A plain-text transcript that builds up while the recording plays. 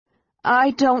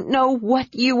I don't know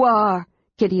what you are,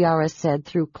 Kitiara said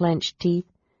through clenched teeth.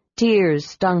 Tears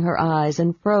stung her eyes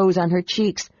and froze on her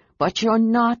cheeks. But you're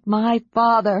not my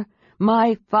father.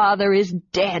 My father is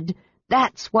dead.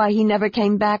 That's why he never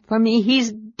came back for me.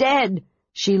 He's dead.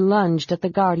 She lunged at the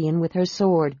guardian with her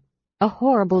sword. A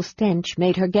horrible stench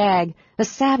made her gag. A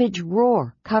savage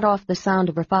roar cut off the sound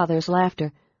of her father's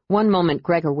laughter. One moment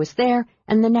Gregor was there,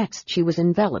 and the next she was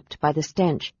enveloped by the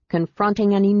stench,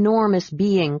 confronting an enormous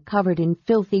being covered in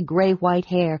filthy gray-white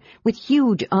hair, with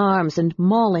huge arms and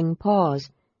mauling paws.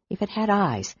 If it had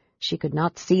eyes, she could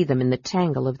not see them in the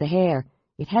tangle of the hair.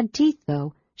 It had teeth,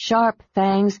 though, sharp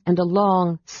fangs and a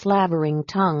long, slavering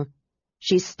tongue.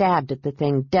 She stabbed at the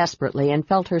thing desperately and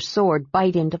felt her sword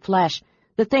bite into flesh.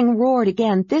 The thing roared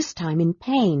again, this time in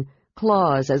pain.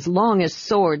 Claws as long as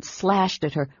swords slashed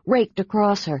at her, raked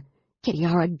across her.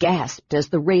 Kitiara gasped as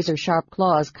the razor-sharp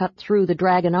claws cut through the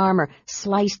dragon armor,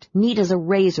 sliced neat as a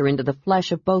razor into the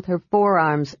flesh of both her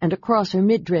forearms and across her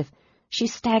midriff. She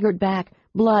staggered back,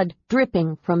 blood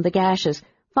dripping from the gashes.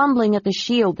 Fumbling at the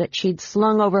shield that she'd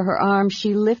slung over her arm,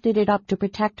 she lifted it up to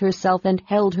protect herself and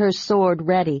held her sword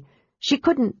ready. She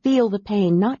couldn't feel the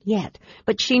pain, not yet,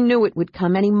 but she knew it would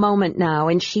come any moment now,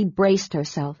 and she braced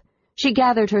herself. She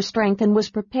gathered her strength and was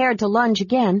prepared to lunge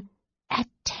again. At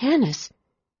Tanis!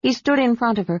 He stood in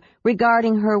front of her,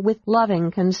 regarding her with loving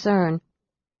concern.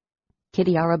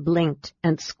 Kitiara blinked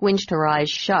and squinched her eyes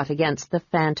shut against the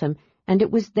phantom, and it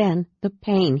was then the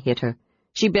pain hit her.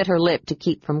 She bit her lip to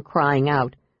keep from crying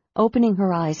out. Opening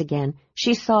her eyes again,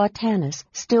 she saw Tanis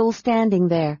still standing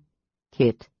there.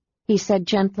 "Kit," he said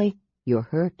gently, "you're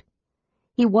hurt."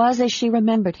 He was as she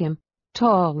remembered him,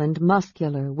 tall and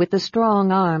muscular, with the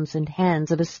strong arms and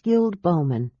hands of a skilled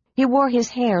bowman. He wore his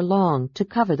hair long to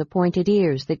cover the pointed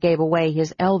ears that gave away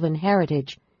his elven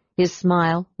heritage. His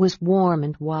smile was warm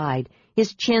and wide,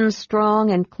 his chin strong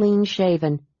and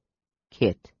clean-shaven.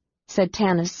 "Kit," said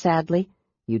Tanis sadly,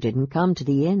 "you didn't come to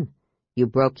the inn. You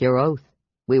broke your oath.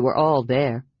 We were all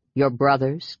there, your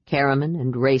brothers, Karaman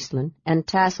and Raistlin, and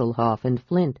Tasselhoff and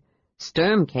Flint.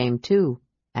 Sturm came, too,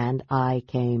 and I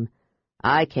came.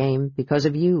 I came because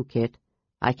of you, Kit.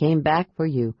 I came back for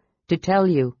you, to tell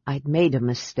you I'd made a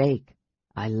mistake.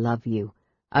 I love you.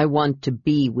 I want to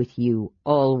be with you,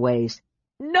 always."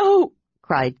 "No!"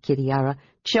 cried Kitiara,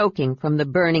 choking from the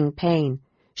burning pain.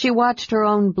 She watched her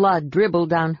own blood dribble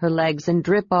down her legs and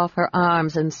drip off her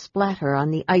arms and splatter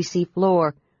on the icy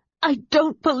floor. "I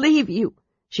don't believe you!"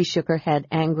 She shook her head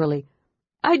angrily.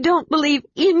 "I don't believe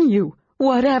in you,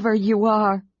 whatever you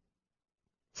are."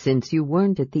 "Since you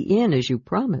weren't at the inn as you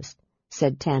promised,"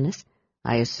 said Tanis,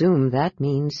 "I assume that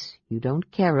means you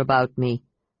don't care about me."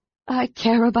 "I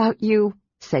care about you,"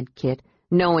 said Kit,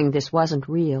 knowing this wasn't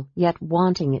real, yet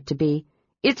wanting it to be.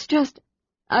 "It's just,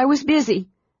 I was busy.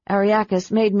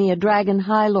 Ariakis made me a dragon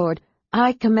Highlord.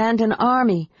 I command an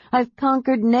army. I've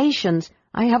conquered nations.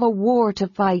 I have a war to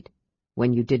fight.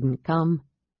 When you didn't come,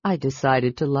 I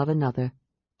decided to love another,"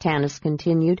 Tanis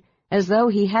continued, as though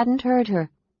he hadn't heard her.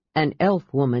 "An elf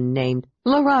woman named—"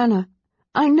 "Lorana!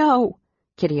 I know!"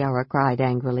 Kitiara cried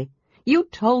angrily. "You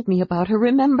told me about her,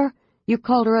 remember? You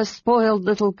called her a spoiled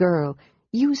little girl.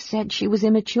 You said she was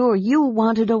immature. You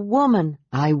wanted a woman."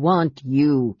 "I want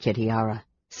you, Kitiara,"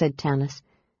 said Tanis,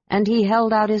 and he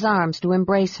held out his arms to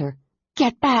embrace her.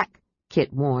 "Get back,"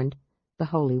 Kit warned. The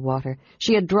holy water.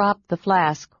 She had dropped the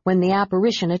flask when the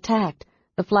apparition attacked.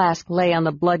 The flask lay on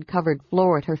the blood-covered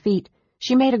floor at her feet.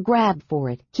 She made a grab for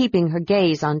it, keeping her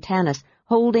gaze on Tanis,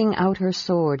 holding out her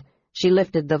sword. She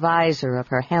lifted the visor of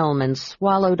her helm and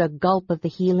swallowed a gulp of the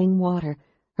healing water.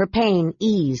 Her pain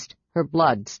eased. Her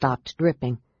blood stopped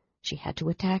dripping. She had to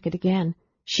attack it again.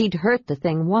 She'd hurt the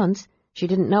thing once. She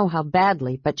didn't know how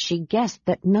badly, but she guessed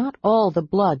that not all the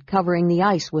blood covering the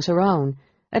ice was her own.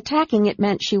 Attacking it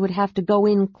meant she would have to go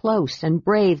in close and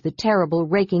brave the terrible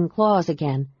raking claws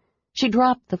again. She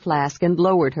dropped the flask and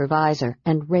lowered her visor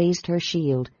and raised her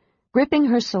shield. Gripping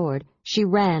her sword, she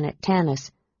ran at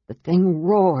Tanis. The thing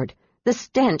roared. The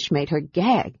stench made her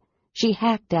gag. She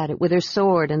hacked at it with her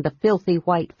sword, and the filthy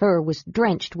white fur was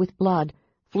drenched with blood.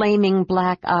 Flaming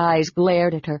black eyes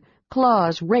glared at her.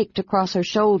 Claws raked across her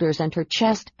shoulders and her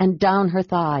chest and down her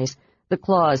thighs. The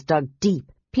claws dug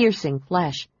deep, piercing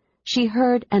flesh. She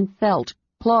heard and felt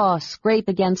claw scrape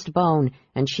against bone,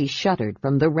 and she shuddered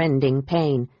from the rending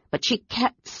pain. But she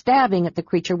kept stabbing at the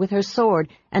creature with her sword,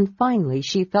 and finally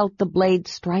she felt the blade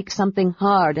strike something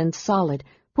hard and solid.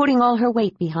 Putting all her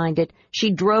weight behind it,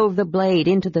 she drove the blade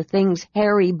into the thing's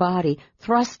hairy body,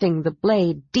 thrusting the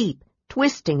blade deep,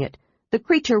 twisting it. The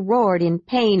creature roared in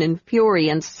pain and fury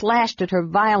and slashed at her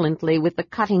violently with the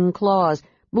cutting claws,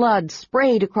 Blood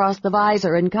sprayed across the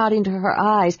visor and got into her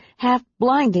eyes, half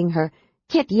blinding her.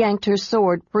 Kit yanked her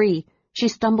sword free. She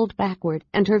stumbled backward,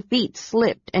 and her feet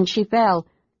slipped, and she fell.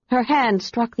 Her hand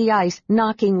struck the ice,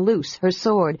 knocking loose her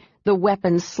sword. The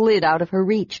weapon slid out of her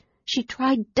reach. She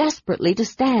tried desperately to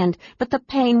stand, but the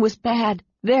pain was bad,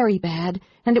 very bad,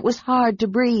 and it was hard to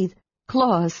breathe.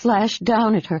 Claws slashed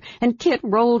down at her, and Kit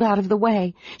rolled out of the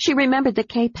way. She remembered the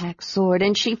Capac sword,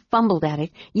 and she fumbled at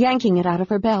it, yanking it out of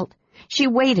her belt. She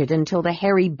waited until the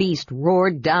hairy beast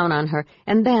roared down on her,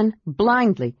 and then,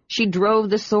 blindly, she drove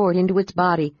the sword into its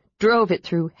body, drove it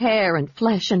through hair and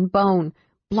flesh and bone.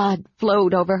 Blood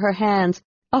flowed over her hands.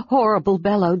 A horrible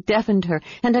bellow deafened her,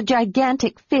 and a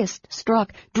gigantic fist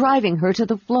struck, driving her to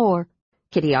the floor.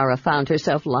 Kitiara found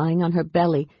herself lying on her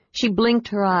belly. She blinked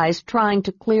her eyes, trying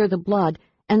to clear the blood,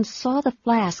 and saw the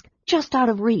flask just out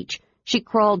of reach. She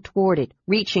crawled toward it,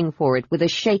 reaching for it with a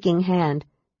shaking hand.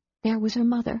 There was her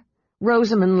mother.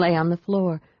 Rosamond lay on the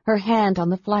floor, her hand on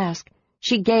the flask.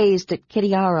 She gazed at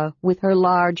Kitiara with her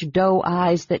large doe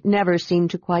eyes that never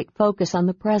seemed to quite focus on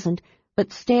the present,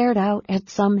 but stared out at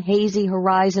some hazy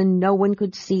horizon no one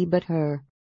could see but her.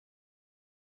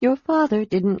 "Your father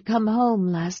didn't come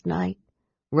home last night,"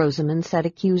 Rosamond said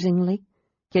accusingly.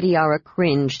 Kitiara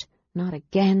cringed. Not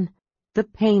again. The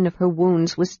pain of her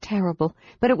wounds was terrible,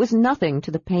 but it was nothing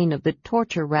to the pain of the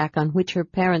torture rack on which her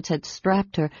parents had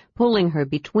strapped her, pulling her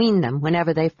between them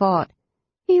whenever they fought.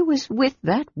 "He was with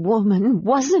that woman,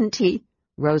 wasn't he?"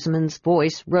 Rosamond's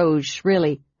voice rose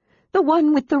shrilly. "The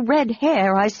one with the red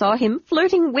hair I saw him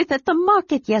flirting with at the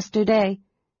market yesterday."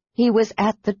 "He was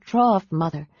at the trough,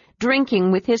 Mother,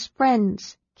 drinking with his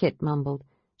friends," Kit mumbled.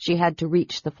 She had to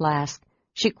reach the flask.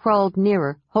 She crawled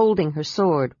nearer, holding her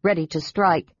sword, ready to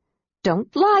strike.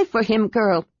 "Don't lie for him,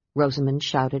 girl," Rosamond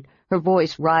shouted, her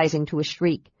voice rising to a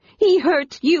shriek. "He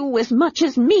hurt you as much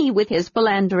as me with his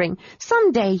philandering.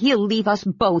 Some day he'll leave us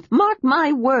both, mark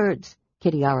my words."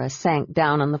 Kitiara sank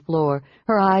down on the floor,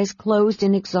 her eyes closed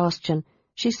in exhaustion.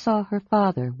 She saw her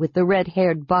father with the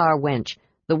red-haired bar wench.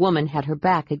 The woman had her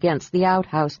back against the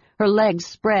outhouse, her legs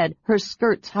spread, her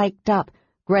skirts hiked up.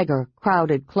 Gregor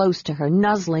crowded close to her,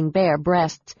 nuzzling bare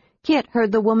breasts. Kit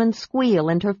heard the woman squeal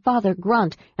and her father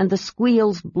grunt, and the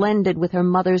squeals blended with her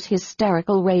mother's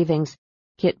hysterical ravings.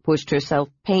 Kit pushed herself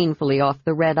painfully off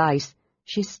the red ice.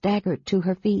 She staggered to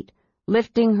her feet.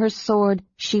 Lifting her sword,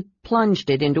 she plunged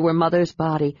it into her mother's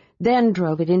body, then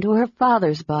drove it into her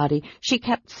father's body. She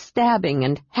kept stabbing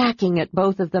and hacking at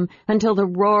both of them until the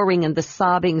roaring and the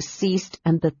sobbing ceased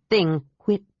and the thing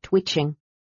quit twitching.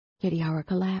 Kitiara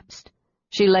collapsed.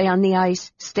 She lay on the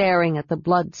ice, staring at the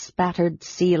blood-spattered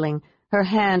ceiling. Her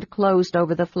hand closed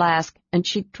over the flask, and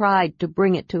she tried to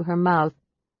bring it to her mouth.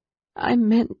 "I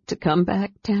meant to come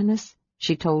back, Tanis,"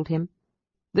 she told him.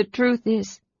 "The truth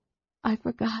is, I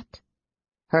forgot."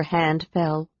 Her hand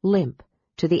fell, limp,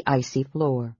 to the icy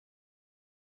floor.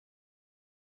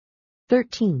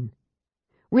 13.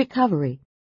 Recovery.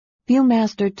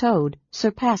 Viewmaster Toad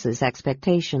surpasses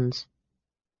expectations.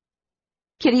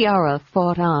 Kitiara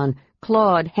fought on.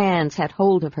 Clawed hands had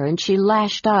hold of her, and she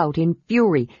lashed out in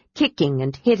fury, kicking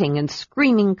and hitting and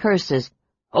screaming curses.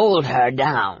 "Hold her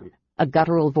down," a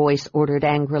guttural voice ordered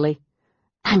angrily.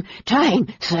 "I'm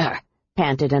trying, sir,"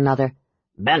 panted another.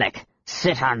 "Bellick,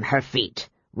 sit on her feet.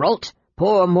 Rolt,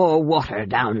 pour more water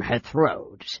down her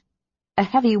throat." A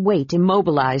heavy weight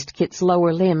immobilized Kit's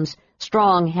lower limbs.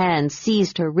 Strong hands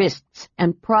seized her wrists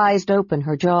and prized open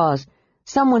her jaws.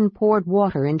 Someone poured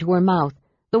water into her mouth.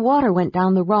 The water went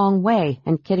down the wrong way,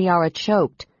 and Kitiara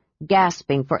choked.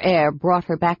 Gasping for air brought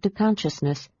her back to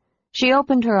consciousness. She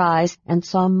opened her eyes and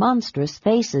saw monstrous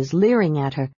faces leering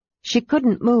at her. She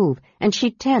couldn't move, and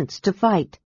she tensed to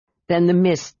fight. Then the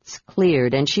mists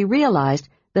cleared, and she realized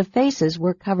the faces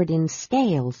were covered in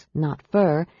scales, not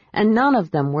fur, and none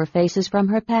of them were faces from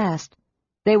her past.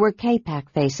 They were Capac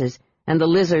faces, and the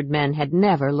lizard men had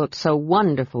never looked so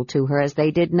wonderful to her as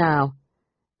they did now.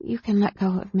 "You can let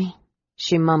go of me,"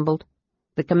 she mumbled.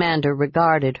 The commander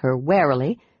regarded her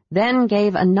warily, then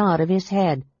gave a nod of his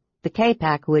head. The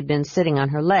Capac who had been sitting on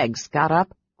her legs got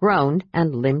up, groaned,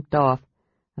 and limped off.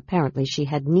 Apparently she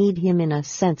had kneed him in a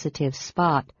sensitive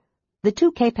spot. The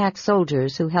two Capac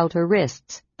soldiers who held her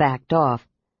wrists backed off.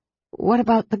 "What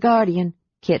about the Guardian?"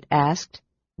 Kit asked.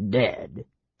 "Dead,"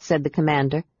 said the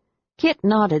commander. Kit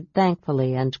nodded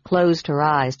thankfully and closed her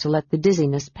eyes to let the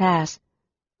dizziness pass.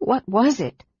 "What was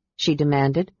it?" she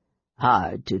demanded.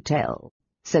 "Hard to tell,"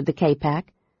 said the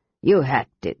Capac. "You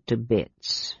hacked it to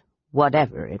bits.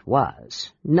 Whatever it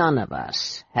was, none of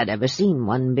us had ever seen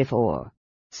one before."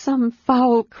 "Some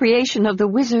foul creation of the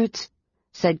wizards,"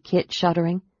 said Kit,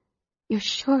 shuddering. "You're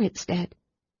sure it's dead?"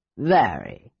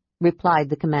 "Very. replied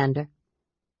the commander.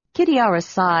 Kitiara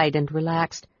sighed and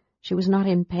relaxed. She was not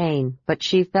in pain, but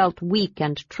she felt weak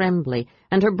and trembly,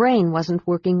 and her brain wasn't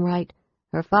working right.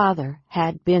 Her father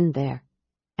had been there.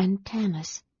 And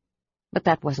Tanis. But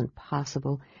that wasn't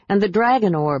possible. And the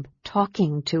dragon orb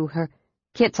talking to her.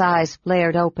 Kit's eyes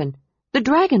flared open. The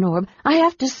dragon orb! I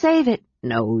have to save it!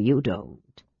 No, you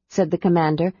don't, said the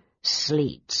commander.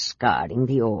 Sleet's guarding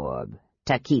the orb.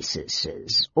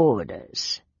 Takisis's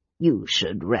orders. You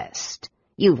should rest.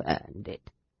 You've earned it.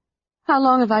 How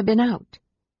long have I been out?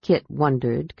 Kit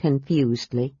wondered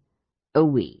confusedly. A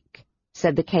week,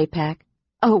 said the K-Pack.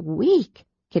 A week,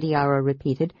 Kitiara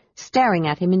repeated, staring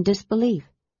at him in disbelief.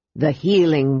 The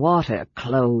healing water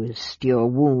closed your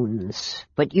wounds,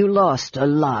 but you lost a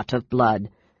lot of blood.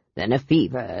 Then a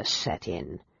fever set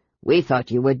in. We thought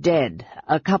you were dead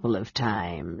a couple of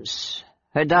times.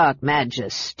 Her Dark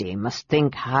Majesty must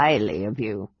think highly of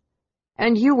you.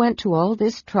 And you went to all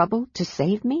this trouble to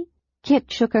save me?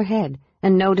 Kit shook her head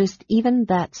and noticed even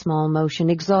that small motion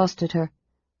exhausted her.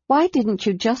 Why didn't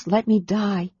you just let me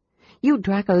die? You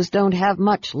Dracos don't have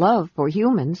much love for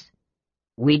humans.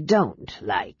 We don't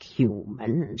like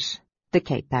humans, the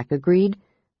K-Pack agreed,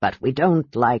 but we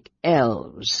don't like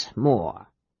elves more.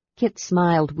 Kit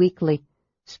smiled weakly.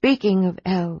 Speaking of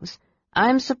elves,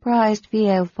 I'm surprised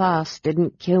Fiel-Fas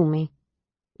didn't kill me.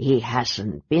 He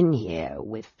hasn't been here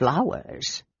with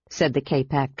flowers, said the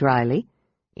K-Pack dryly.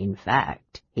 In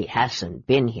fact, he hasn't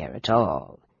been here at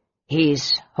all.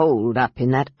 He's holed up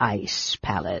in that ice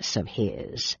palace of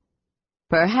his.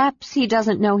 Perhaps he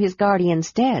doesn't know his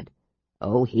guardian's dead.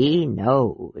 Oh, he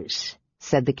knows,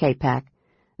 said the K-Pack.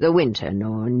 The Winter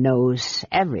Norn knows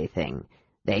everything.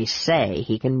 They say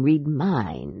he can read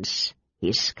minds.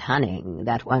 He's cunning,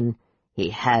 that one. He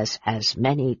has as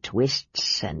many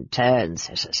twists and turns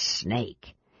as a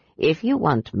snake. If you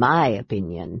want my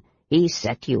opinion, he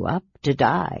set you up to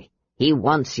die. He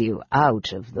wants you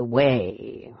out of the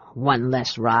way, one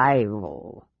less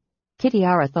rival.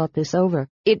 Kitiara thought this over.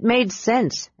 It made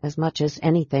sense, as much as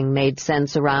anything made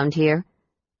sense around here.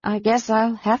 I guess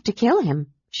I'll have to kill him,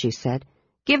 she said.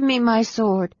 Give me my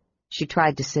sword. She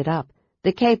tried to sit up.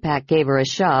 The K-Pack gave her a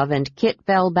shove, and Kit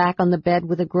fell back on the bed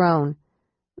with a groan.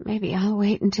 Maybe I'll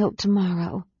wait until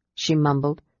tomorrow, she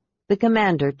mumbled. The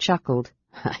commander chuckled.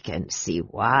 I can see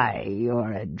why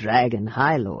you're a dragon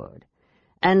Highlord.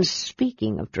 And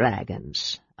speaking of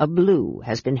dragons, a blue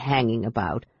has been hanging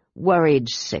about, worried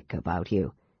sick about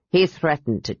you. He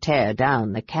threatened to tear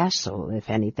down the castle if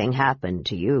anything happened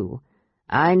to you.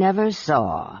 I never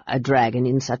saw a dragon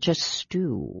in such a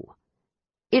stew.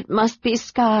 It must be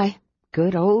Sky,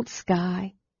 good old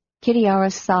Sky.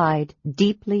 Kitiara sighed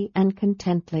deeply and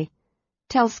contently.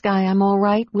 Tell Sky I'm all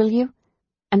right, will you?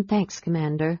 And thanks,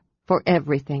 Commander, for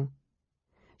everything.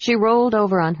 She rolled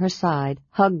over on her side,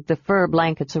 hugged the fur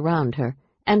blankets around her,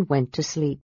 and went to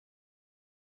sleep.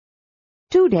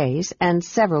 2 days and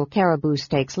several caribou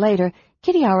steaks later,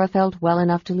 Kitiara felt well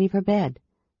enough to leave her bed.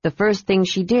 The first thing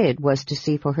she did was to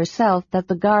see for herself that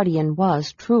the guardian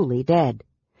was truly dead.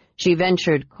 She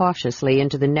ventured cautiously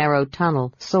into the narrow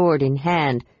tunnel, sword in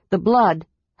hand. The blood,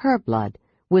 her blood,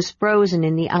 was frozen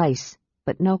in the ice,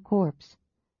 but no corpse.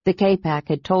 The K-Pack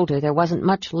had told her there wasn't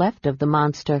much left of the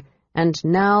monster, and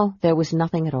now there was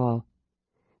nothing at all.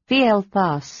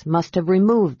 Fiel-Fas must have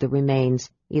removed the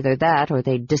remains, either that or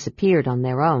they'd disappeared on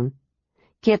their own.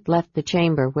 Kit left the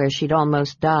chamber where she'd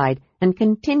almost died and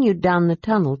continued down the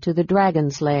tunnel to the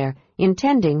dragon's lair,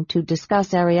 intending to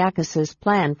discuss Ariakis's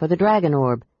plan for the dragon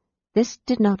orb. This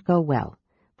did not go well,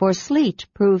 for Sleet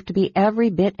proved to be every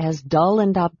bit as dull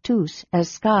and obtuse as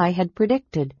Sky had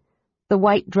predicted. The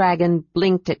white dragon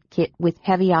blinked at Kit with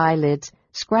heavy eyelids,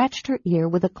 scratched her ear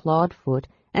with a clawed foot,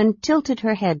 and tilted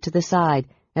her head to the side,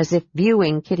 as if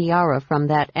viewing Kitiara from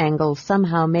that angle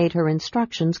somehow made her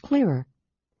instructions clearer.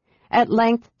 At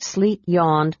length Sleet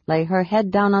yawned, lay her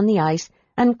head down on the ice,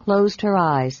 and closed her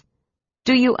eyes.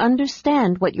 "Do you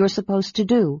understand what you're supposed to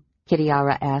do?"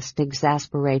 Kitiara asked,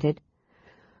 exasperated.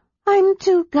 "I'm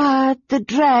to guard the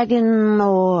dragon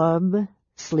orb,"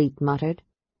 Sleet muttered.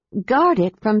 "Guard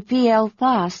it from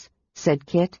Fiel-Fas," said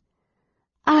Kit.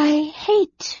 "I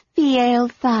hate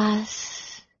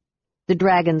Fiel-Fas." The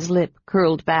dragon's lip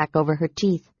curled back over her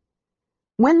teeth.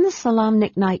 "When the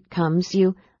Solamnic night comes,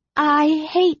 I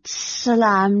hate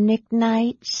Solamnic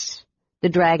nights," the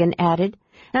dragon added,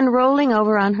 and rolling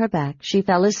over on her back, she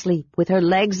fell asleep with her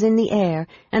legs in the air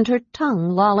and her tongue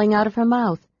lolling out of her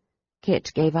mouth.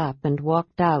 Kit gave up and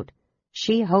walked out.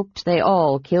 She hoped they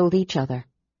all killed each other.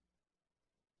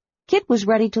 Kit was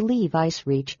ready to leave Ice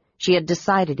Reach. She had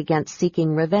decided against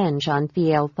seeking revenge on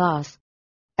Fiel-Fas.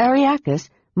 Ariakis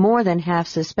more than half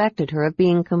suspected her of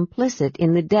being complicit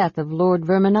in the death of Lord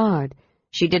Verminard.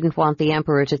 She didn't want the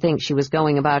Emperor to think she was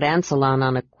going about Ancelon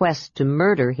on a quest to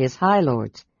murder his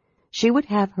Highlords. She would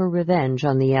have her revenge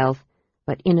on the elf,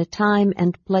 but in a time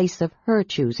and place of her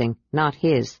choosing, not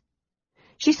his.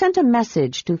 She sent a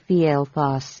message to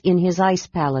Fielfos in his ice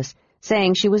palace,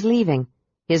 saying she was leaving.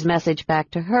 His message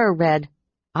back to her read,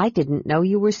 "I didn't know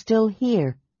you were still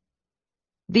here."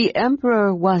 "The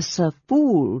Emperor was a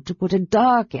fool to put a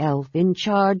dark elf in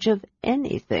charge of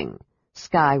anything,"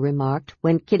 Sky remarked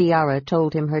when Kitiara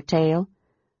told him her tale.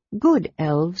 "Good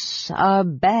elves are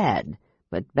bad,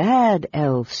 but bad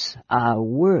elves are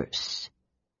worse."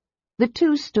 The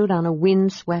two stood on a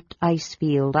wind-swept ice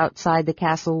field outside the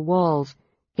castle walls.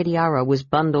 Kitiara was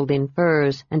bundled in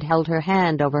furs and held her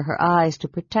hand over her eyes to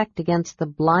protect against the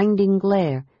blinding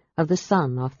glare of the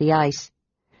sun off the ice.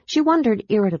 She wondered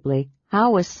irritably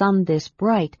how a sun this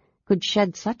bright could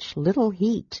shed such little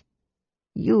heat.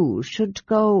 "You should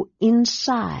go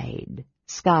inside,"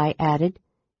 Sky added.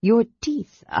 "Your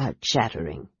teeth are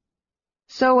chattering."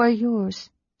 "So are yours,"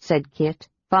 said Kit,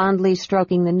 fondly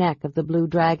stroking the neck of the blue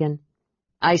dragon.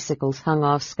 Icicles hung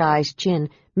off Sky's chin,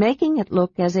 making it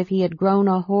look as if he had grown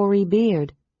a hoary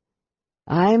beard.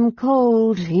 "I'm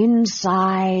cold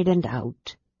inside and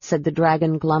out," said the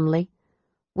dragon glumly.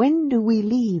 "When do we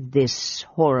leave this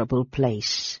horrible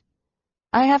place?"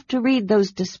 "I have to read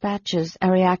those dispatches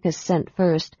Ariakis sent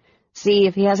first, see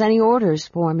if he has any orders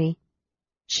for me."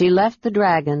 She left the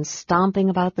dragon stomping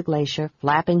about the glacier,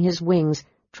 flapping his wings,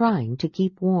 trying to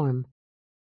keep warm.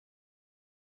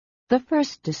 The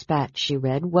first dispatch she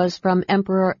read was from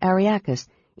Emperor Ariakis,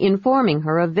 informing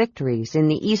her of victories in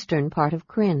the eastern part of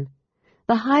Krynn.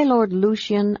 The Highlord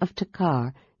Lucian of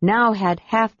Takar now had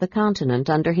half the continent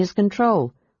under his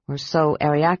control, or so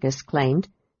Ariakis claimed.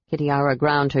 Kitiara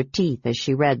ground her teeth as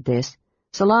she read this.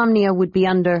 Solamnia would be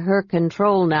under her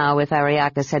control now if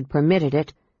Ariakis had permitted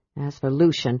it. As for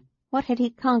Lucian, what had he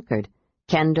conquered?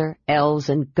 Kender, elves,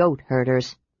 and goat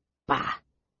herders. Bah!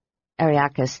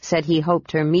 Ariakis said he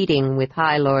hoped her meeting with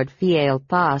Highlord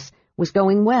Fielfos was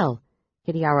going well.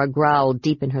 Kitiara growled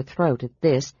deep in her throat at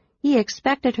this. He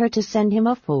expected her to send him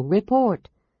a full report.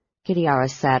 Kitiara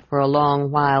sat for a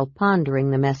long while pondering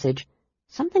the message.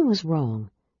 Something was wrong.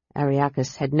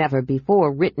 Ariakis had never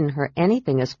before written her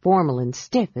anything as formal and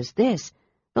stiff as this.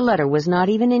 The letter was not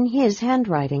even in his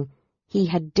handwriting. He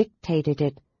had dictated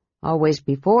it. Always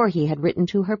before he had written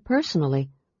to her personally.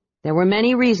 There were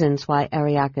many reasons why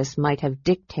Ariakis might have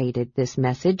dictated this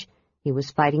message. He was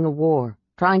fighting a war,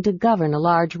 trying to govern a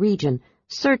large region,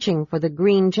 searching for the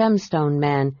green gemstone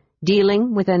man,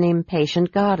 dealing with an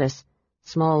impatient goddess.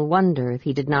 Small wonder if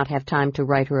he did not have time to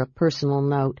write her a personal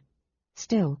note.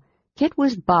 Still, Kit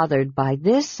was bothered by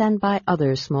this and by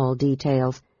other small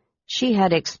details. She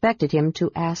had expected him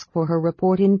to ask for her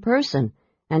report in person,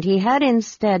 and he had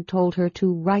instead told her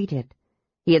to write it.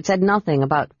 He had said nothing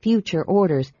about future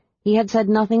orders. He had said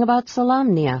nothing about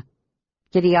Solamnia.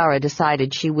 Kitiara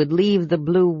decided she would leave the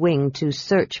Blue Wing to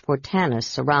search for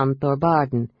Tanis around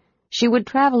Thorbarden. She would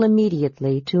travel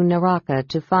immediately to Naraka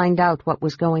to find out what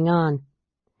was going on.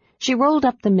 She rolled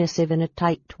up the missive in a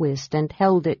tight twist and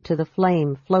held it to the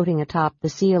flame floating atop the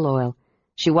seal oil.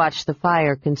 She watched the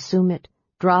fire consume it,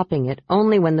 dropping it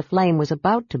only when the flame was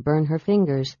about to burn her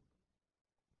fingers.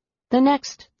 The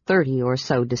next 30 or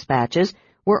so dispatches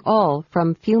were all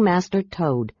from Viewmaster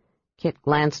Toad. Kit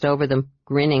glanced over them,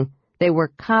 grinning. They were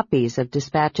copies of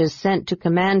dispatches sent to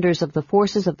commanders of the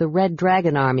forces of the Red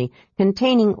Dragon Army,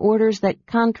 containing orders that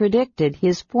contradicted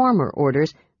his former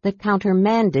orders, that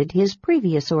countermanded his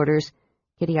previous orders.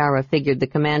 Kitiara figured the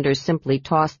commanders simply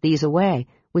tossed these away,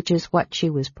 which is what she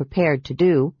was prepared to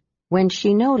do, when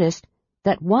she noticed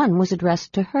that one was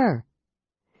addressed to her.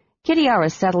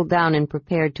 Kitiara settled down and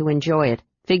prepared to enjoy it,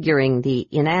 figuring the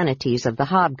inanities of the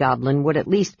hobgoblin would at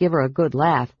least give her a good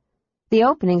laugh. The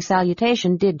opening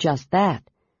salutation did just that.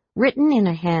 Written in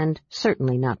a hand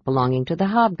certainly not belonging to the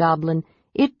hobgoblin,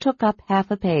 it took up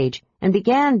half a page and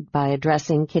began by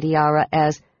addressing Kitiara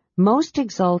as Most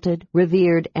Exalted,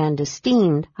 Revered, and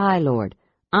Esteemed Highlord,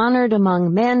 honored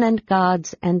among men and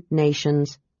gods and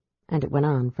nations, and it went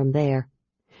on from there.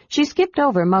 She skipped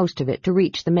over most of it to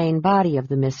reach the main body of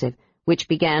the missive, which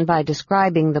began by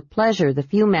describing the pleasure the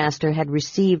Viewmaster had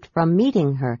received from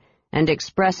meeting her, and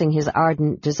expressing his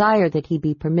ardent desire that he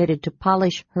be permitted to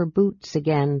polish her boots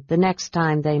again the next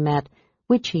time they met,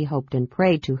 which he hoped and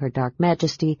prayed to her dark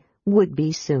majesty would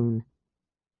be soon.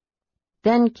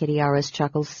 Then Kitiara's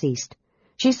chuckles ceased.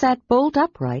 She sat bolt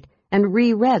upright and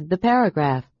reread the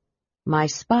paragraph. My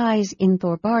spies in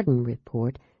Thorbarden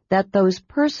report that those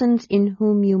persons in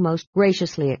whom you most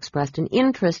graciously expressed an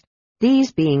interest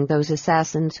these being those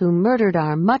assassins who murdered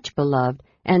our much-beloved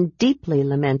and deeply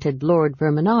lamented Lord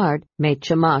Verminard, may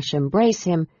Chemosh embrace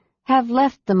him, have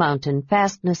left the mountain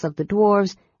fastness of the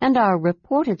dwarves and are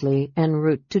reportedly en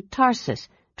route to Tarsus,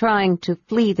 trying to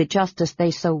flee the justice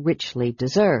they so richly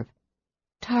deserve.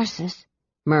 "Tarsus,"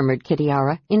 murmured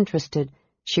Kitiara, interested.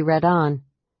 She read on.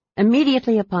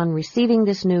 "Immediately upon receiving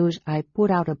this news, I put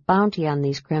out a bounty on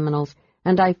these criminals,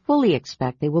 and I fully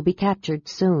expect they will be captured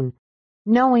soon.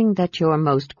 Knowing that your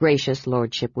most gracious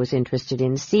lordship was interested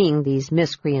in seeing these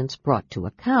miscreants brought to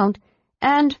account,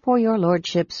 and for your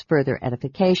lordship's further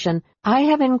edification, I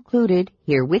have included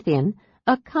here within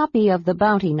a copy of the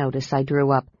bounty notice I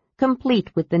drew up,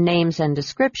 complete with the names and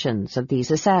descriptions of these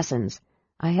assassins.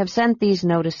 I have sent these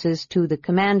notices to the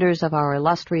commanders of our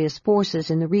illustrious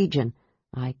forces in the region.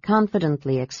 I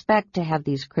confidently expect to have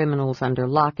these criminals under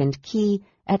lock and key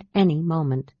at any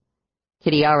moment."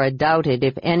 Kitiara doubted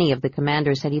if any of the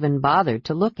commanders had even bothered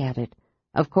to look at it.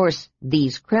 Of course,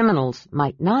 these criminals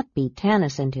might not be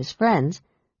Tanis and his friends.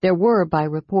 There were, by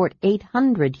report,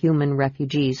 800 human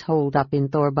refugees holed up in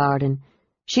Thorbarden.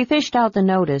 She fished out the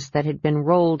notice that had been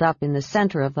rolled up in the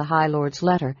center of the Highlord's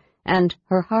letter, and,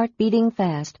 her heart beating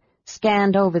fast,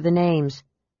 scanned over the names.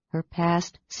 Her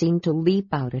past seemed to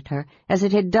leap out at her, as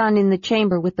it had done in the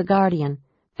chamber with the Guardian.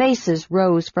 Faces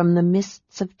rose from the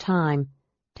mists of time.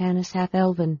 Tanis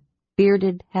half-elven,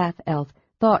 bearded half-elf,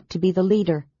 thought to be the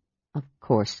leader. Of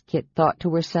course, Kit thought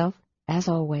to herself, as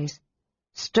always.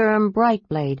 Sturm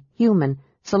Brightblade, human,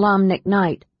 Solamnic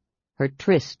knight. Her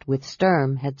tryst with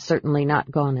Sturm had certainly not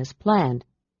gone as planned.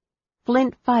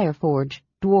 Flint Fireforge,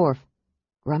 dwarf.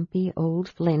 Grumpy old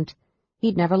Flint.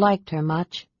 He'd never liked her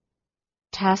much.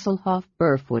 Tasselhoff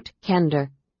Burfoot, Kender.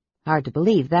 Hard to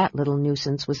believe that little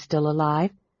nuisance was still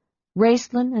alive.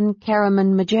 Raistlin and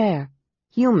Karaman Majer.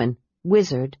 Human,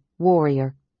 wizard,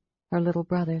 warrior. Her little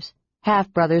brothers.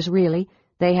 Half-brothers, really.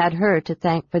 They had her to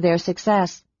thank for their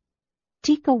success.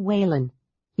 Tika Whalen,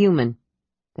 human.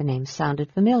 The name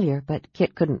sounded familiar, but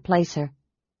Kit couldn't place her.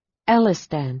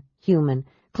 Elistan, human.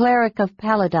 Cleric of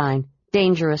Paladine,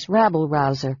 dangerous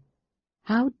rabble-rouser.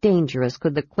 How dangerous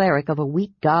could the cleric of a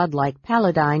weak god like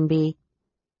Paladine be?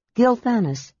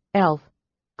 Gilthanas, elf.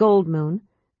 Goldmoon,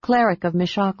 cleric of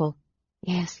Mishakal.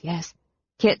 Yes.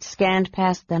 Kit scanned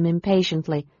past them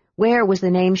impatiently. Where was the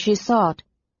name she sought?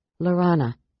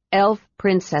 Lorana, elf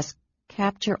princess,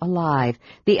 capture alive.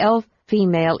 The elf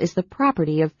female is the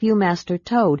property of Viewmaster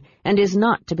Toad, and is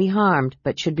not to be harmed,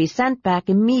 but should be sent back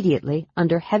immediately,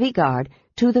 under heavy guard,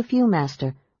 to the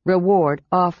Viewmaster. Reward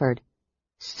offered.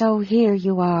 "So here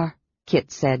you are,"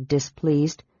 Kit said,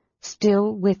 displeased.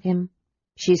 "Still with him?"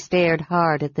 She stared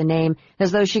hard at the name,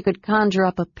 as though she could conjure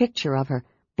up a picture of her.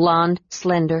 Blonde,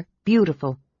 slender,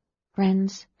 beautiful.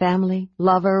 Friends, family,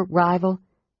 lover, rival.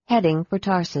 Heading for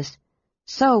Tarsus.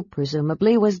 So,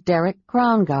 presumably, was Derek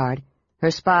Crownguard. Her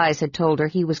spies had told her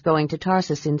he was going to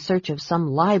Tarsus in search of some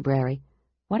library.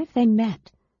 What if they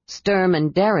met? Sturm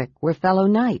and Derek were fellow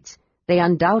knights. They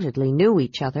undoubtedly knew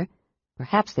each other.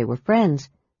 Perhaps they were friends.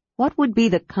 What would be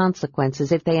the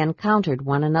consequences if they encountered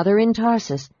one another in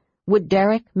Tarsus? Would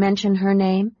Derek mention her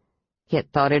name? Kit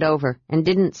thought it over, and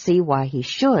didn't see why he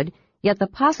should, yet the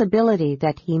possibility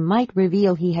that he might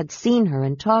reveal he had seen her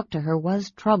and talked to her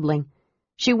was troubling.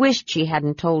 She wished she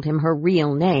hadn't told him her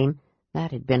real name.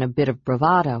 That had been a bit of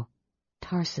bravado.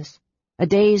 Tarsus. A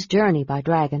day's journey by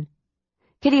dragon.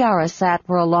 Kitiara sat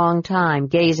for a long time,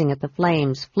 gazing at the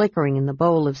flames flickering in the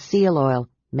bowl of seal oil,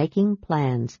 making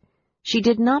plans. She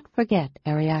did not forget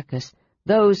Ariakas.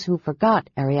 Those who forgot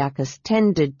Ariakas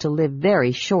tended to live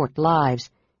very short lives.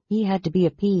 He had to be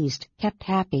appeased, kept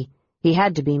happy. He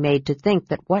had to be made to think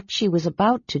that what she was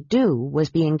about to do was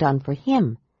being done for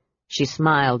him. She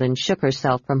smiled and shook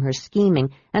herself from her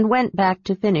scheming and went back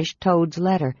to finish Toad's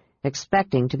letter,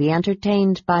 expecting to be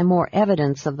entertained by more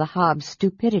evidence of the Hobb's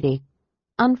stupidity.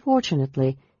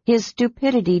 Unfortunately, his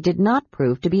stupidity did not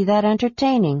prove to be that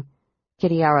entertaining.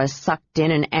 Kitiara sucked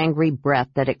in an angry breath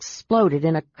that exploded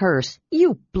in a curse.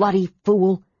 "You bloody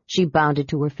fool!" She bounded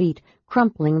to her feet,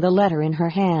 crumpling the letter in her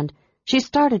hand. She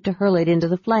started to hurl it into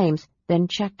the flames, then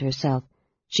checked herself.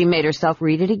 She made herself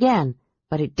read it again,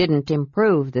 but it didn't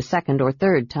improve the second or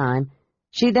third time.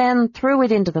 She then threw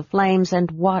it into the flames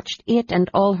and watched it and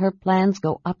all her plans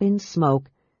go up in smoke.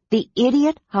 The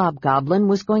idiot hobgoblin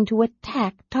was going to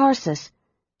attack Tarsus.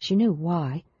 She knew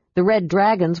why. The red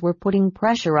dragons were putting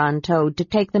pressure on Toad to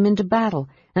take them into battle,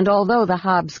 and although the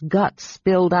hob's guts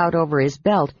spilled out over his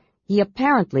belt, he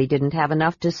apparently didn't have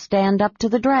enough to stand up to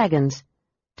the dragons.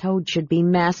 Toad should be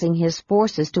massing his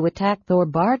forces to attack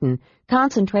Thorbarden,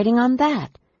 concentrating on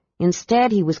that.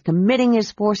 Instead, he was committing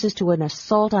his forces to an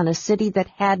assault on a city that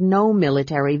had no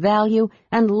military value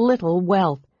and little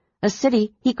wealth, a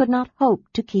city he could not hope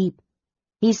to keep.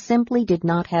 He simply did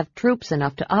not have troops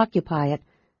enough to occupy it.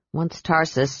 Once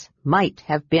Tarsus might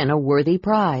have been a worthy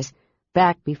prize,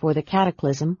 back before the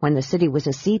cataclysm when the city was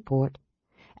a seaport.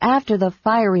 After the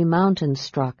fiery mountains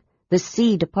struck, the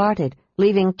sea departed,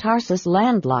 leaving Tarsus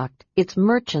landlocked, its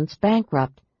merchants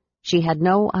bankrupt. She had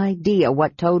no idea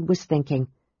what Toad was thinking.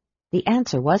 The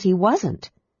answer was he wasn't.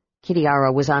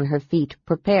 Kitiara was on her feet,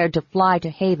 prepared to fly to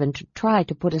Haven to try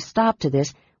to put a stop to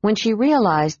this, when she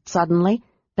realized suddenly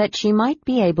that she might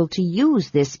be able to use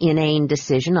this inane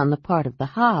decision on the part of the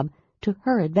Hob to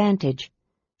her advantage.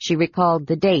 She recalled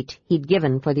the date he'd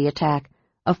given for the attack,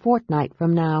 a fortnight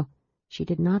from now. She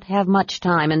did not have much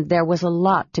time, and there was a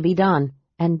lot to be done,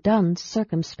 and done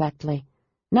circumspectly.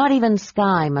 Not even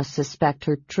Skye must suspect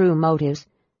her true motives.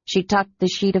 She tucked the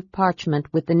sheet of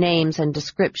parchment with the names and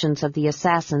descriptions of the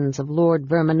assassins of Lord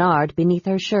Verminard beneath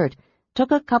her shirt,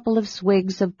 took a couple of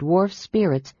swigs of dwarf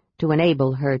spirits to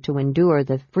enable her to endure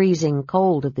the freezing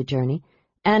cold of the journey,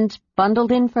 and,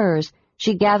 bundled in furs,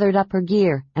 she gathered up her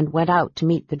gear and went out to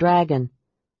meet the dragon.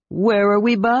 "Where are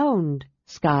we bound?"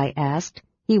 Skye asked.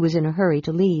 He was in a hurry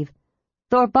to leave.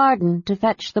 "Thorbarden to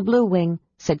fetch the Blue Wing,"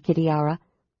 said Kitiara.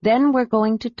 "Then we're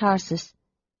going to Tarsus."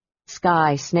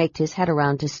 Skye snaked his head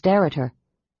around to stare at her.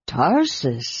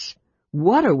 "Tarsus?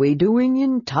 What are we doing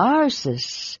in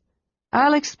Tarsus?"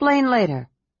 "I'll explain later,"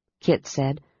 Kit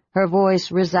said, her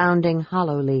voice resounding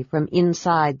hollowly from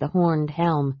inside the horned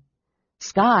helm.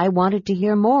 Skye wanted to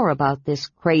hear more about this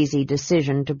crazy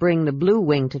decision to bring the Blue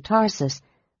Wing to Tarsus,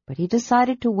 but he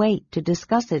decided to wait to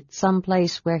discuss it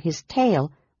someplace where his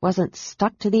tail wasn't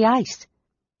stuck to the ice.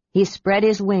 He spread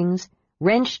his wings,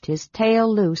 wrenched his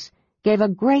tail loose, gave a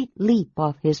great leap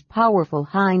off his powerful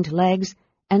hind legs,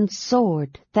 and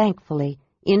soared, thankfully,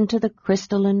 into the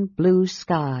crystalline blue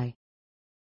sky.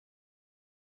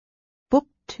 Book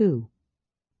 2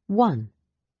 1.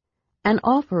 An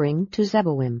Offering to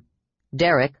Zeboim.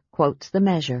 Derek quotes the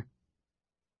measure.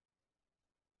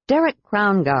 Derek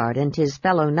Crownguard and his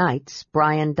fellow knights,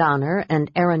 Brian Donner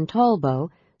and Aaron Talbot,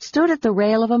 stood at the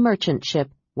rail of a merchant ship,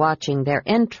 watching their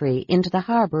entry into the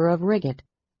harbor of Rigget,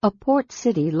 a port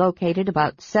city located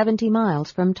about 70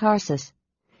 miles from Tarsus.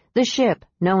 The ship,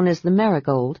 known as the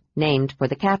Marigold, named for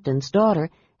the captain's daughter,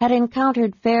 had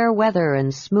encountered fair weather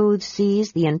and smooth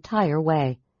seas the entire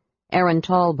way. Aaron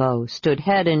Talbot stood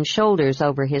head and shoulders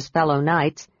over his fellow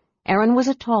knights. Aaron was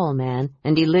a tall man,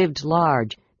 and he lived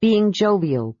large, being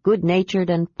jovial, good-natured,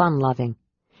 and fun-loving.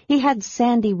 He had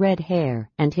sandy red hair,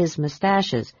 and his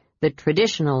mustaches, the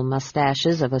traditional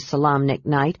mustaches of a Solamnic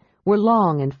knight, were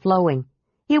long and flowing.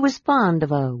 He was fond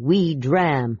of a wee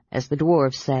dram, as the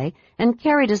dwarves say, and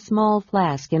carried a small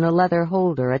flask in a leather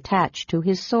holder attached to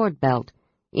his sword belt.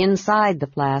 Inside the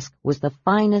flask was the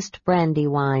finest brandy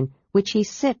wine, which he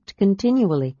sipped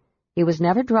continually. He was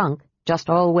never drunk, just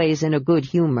always in a good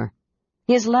humor.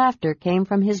 His laughter came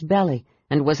from his belly,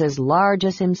 and was as large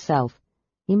as himself.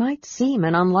 He might seem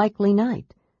an unlikely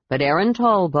knight, but Aaron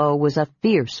Talbot was a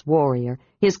fierce warrior,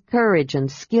 his courage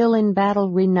and skill in battle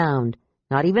renowned.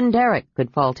 Not even Derek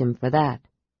could fault him for that.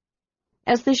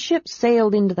 As the ship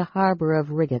sailed into the harbor of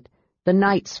Rigget, the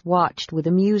knights watched with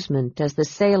amusement as the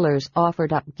sailors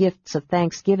offered up gifts of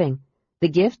thanksgiving. The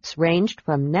gifts ranged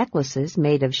from necklaces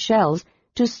made of shells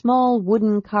to small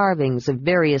wooden carvings of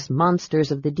various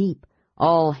monsters of the deep,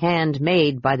 all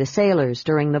handmade by the sailors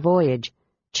during the voyage.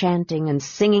 Chanting and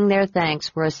singing their thanks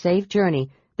for a safe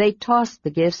journey, they tossed the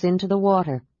gifts into the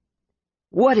water.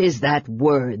 "What is that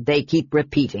word they keep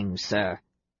repeating, sir?"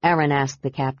 Aaron asked the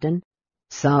captain.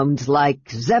 "Sounds like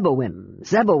Zeboim,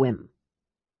 Zeboim."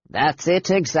 "That's it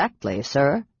exactly,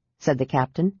 sir," said the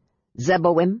captain.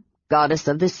 "Zeboim, goddess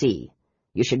of the sea.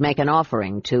 You should make an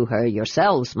offering to her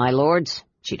yourselves, my lords.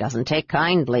 She doesn't take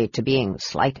kindly to being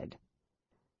slighted."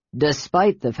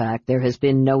 "Despite the fact there has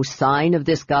been no sign of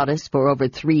this goddess for over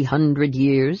 300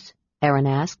 years?" Aaron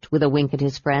asked, with a wink at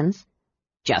his friends.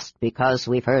 "Just because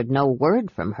we've heard no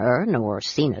word from her, nor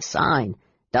seen a sign,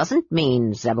 doesn't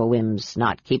mean Zeboim's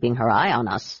not keeping her eye on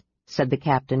us," said the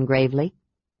captain gravely.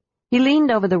 He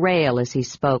leaned over the rail as he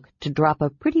spoke to drop a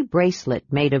pretty bracelet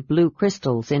made of blue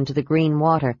crystals into the green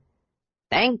water.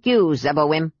 "Thank you,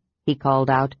 Zeboim," he called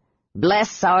out.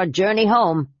 "Bless our journey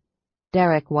home."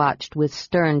 Derek watched with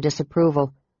stern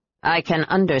disapproval. "I can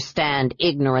understand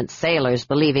ignorant sailors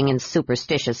believing in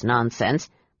superstitious nonsense,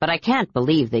 but I can't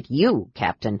believe that you,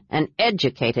 Captain, an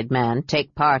educated man,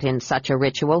 take part in such a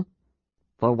ritual."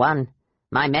 "For one,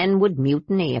 my men would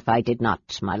mutiny if I did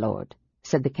not, my lord,"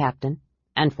 said the captain.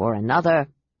 "And for another,"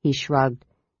 he shrugged,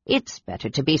 It's better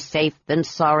to be safe than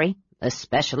sorry,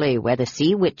 especially where the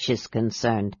sea witch is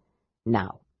concerned.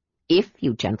 Now, if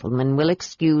you gentlemen will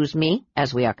excuse me,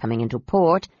 as we are coming into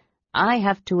port, I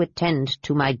have to attend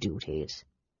to my duties."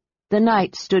 The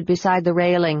knight stood beside the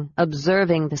railing,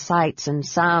 observing the sights and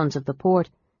sounds of the port.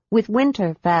 With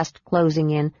winter fast closing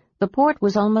in, the port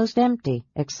was almost empty,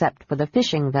 except for the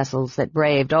fishing vessels that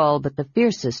braved all but the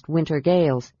fiercest winter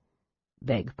gales.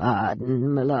 "Beg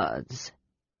pardon, my lords,"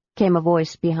 came a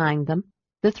voice behind them.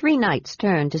 The three knights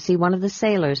turned to see one of the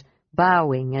sailors,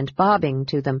 bowing and bobbing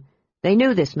to them. They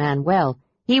knew this man well.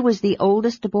 He was the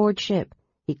oldest aboard ship.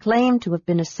 He claimed to have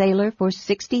been a sailor for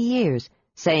 60 years,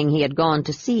 saying he had gone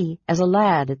to sea as a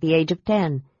lad at the age of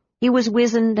 10. He was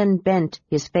wizened and bent,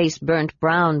 his face burnt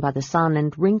brown by the sun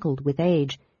and wrinkled with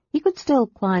age. He could still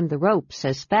climb the ropes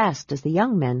as fast as the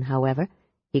young men, however.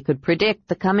 He could predict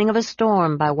the coming of a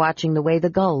storm by watching the way the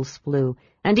gulls flew,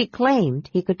 and he claimed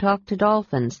he could talk to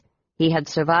dolphins. He had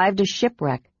survived a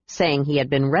shipwreck, saying he had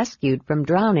been rescued from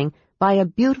drowning by a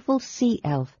beautiful sea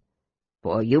elf.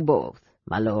 "For you both,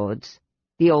 my lords,"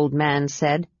 the old man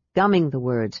said, gumming the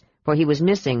words, for he was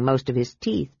missing most of his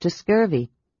teeth to scurvy.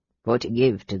 "For to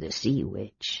give to the sea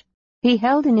witch." He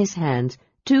held in his hands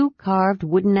 2 carved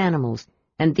wooden animals,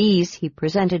 and these he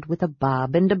presented with a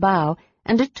bob and a bow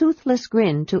and a toothless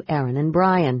grin to Aaron and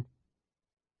Brian.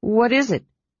 "What is it?"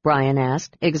 Brian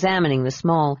asked, examining the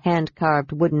small,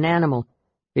 hand-carved wooden animal.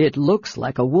 "It looks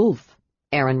like a wolf,"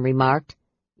 Aaron remarked.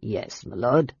 "Yes, my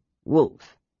lord,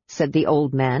 wolf," said the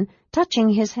old man, touching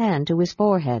his hand to his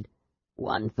forehead.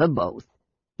 "One for both."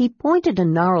 He pointed a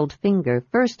gnarled finger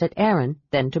first at Aaron,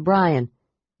 then to Brian.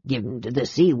 "Give 'em to the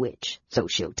sea witch, so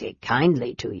she'll take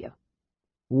kindly to you."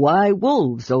 "Why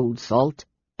wolves, old salt?"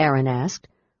 Aaron asked.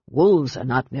 "Wolves are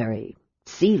not very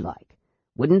sea-like.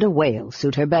 Wouldn't a whale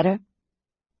suit her better?"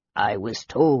 "I was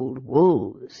told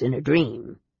wolves in a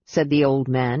dream," said the old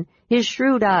man, his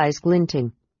shrewd eyes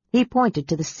glinting. He pointed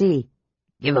to the sea.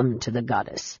 "Give 'em to the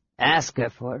goddess. Ask her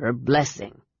for her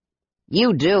blessing."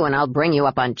 "You do, and I'll bring you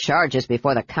up on charges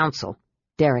before the council,"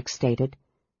 Derek stated.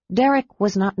 Derek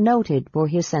was not noted for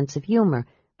his sense of humor,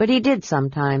 but he did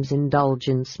sometimes indulge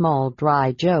in small,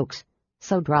 dry jokes.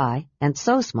 So dry and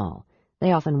so small,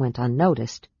 they often went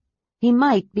unnoticed. He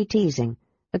might be teasing,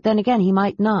 but then again he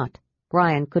might not.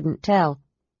 Brian couldn't tell.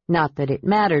 Not that it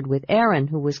mattered with Aaron,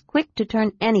 who was quick to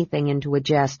turn anything into a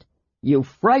jest. "You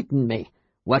frighten me.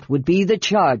 What would be the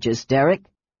charges, Derek?"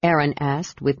 Aaron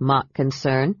asked with mock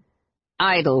concern.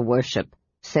 "Idol worship,"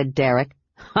 said Derek.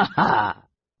 "Ha ha!"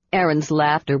 Aaron's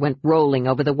laughter went rolling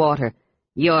over the water.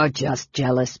 "You're just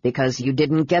jealous because you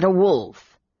didn't get a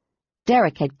wolf."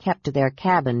 Derek had kept to their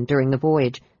cabin during the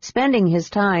voyage, spending his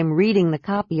time reading the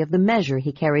copy of the measure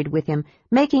he carried with him,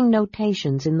 making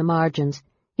notations in the margins.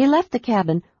 He left the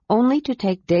cabin only to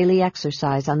take daily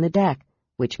exercise on the deck,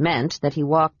 which meant that he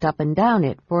walked up and down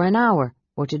it for an hour,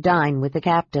 or to dine with the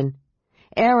captain.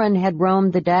 Aaron had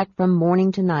roamed the deck from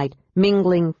morning to night,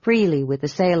 mingling freely with the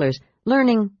sailors,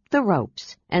 learning the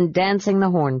ropes and dancing the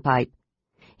hornpipe.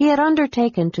 He had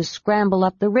undertaken to scramble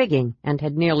up the rigging and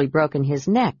had nearly broken his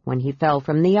neck when he fell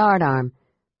from the yardarm.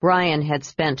 Brian had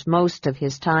spent most of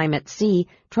his time at sea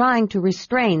trying to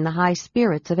restrain the high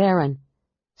spirits of Aaron.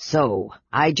 "So,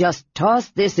 I just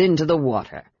tossed this into the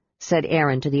water," said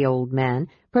Aaron to the old man,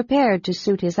 prepared to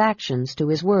suit his actions to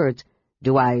his words.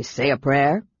 "Do I say a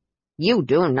prayer?" "You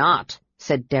do not,"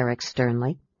 said Derek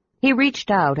sternly. He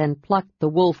reached out and plucked the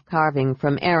wolf carving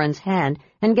from Aaron's hand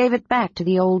and gave it back to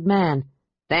the old man.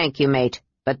 "Thank you, mate,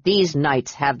 but these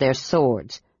knights have their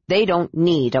swords. They don't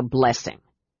need a blessing."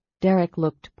 Derek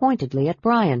looked pointedly at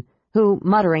Brian, who,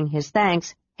 muttering his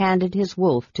thanks, handed his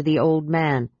wolf to the old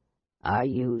man. "Are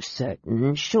you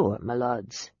certain, sure, my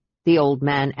lords?" the old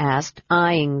man asked,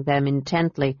 eyeing them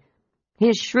intently.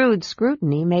 His shrewd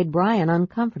scrutiny made Brian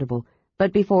uncomfortable,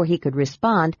 but before he could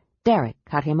respond, Derek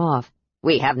cut him off.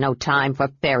 "We have no time for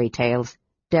fairy tales,"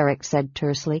 Derek said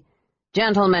tersely.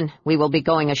 "Gentlemen, we will be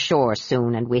going ashore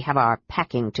soon, and we have our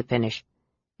packing to finish."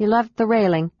 He left the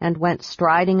railing and went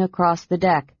striding across the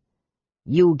deck.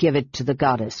 "You give it to the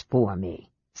goddess for me,"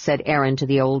 said Aaron to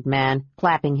the old man,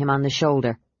 clapping him on the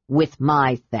shoulder. "With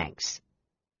my thanks."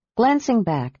 Glancing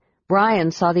back,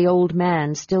 Brian saw the old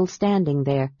man still standing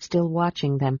there, still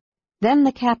watching them. Then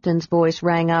the captain's voice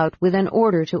rang out with an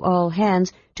order to all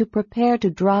hands to prepare to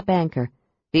drop anchor.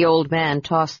 The old man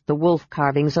tossed the wolf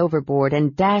carvings overboard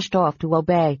and dashed off to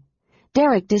obey.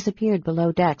 Derek disappeared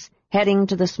below decks, heading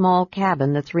to the small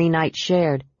cabin the three knights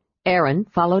shared. Aaron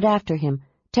followed after him,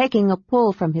 taking a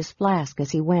pull from his flask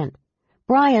as he went.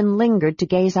 Brian lingered to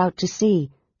gaze out to sea.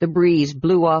 The breeze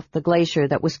blew off the glacier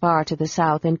that was far to the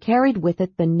south and carried with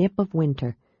it the nip of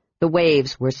winter. The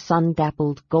waves were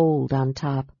sun-dappled gold on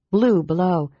top, blue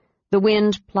below. The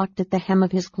wind plucked at the hem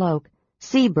of his cloak.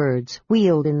 Seabirds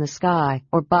wheeled in the sky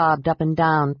or bobbed up and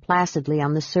down placidly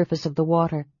on the surface of the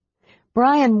water.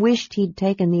 Brian wished he'd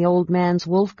taken the old man's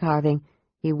wolf carving.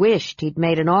 He wished he'd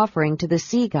made an offering to the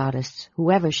sea goddess,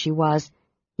 whoever she was.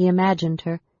 He imagined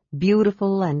her,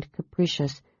 beautiful and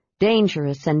capricious,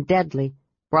 dangerous and deadly.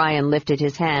 Brian lifted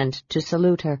his hand to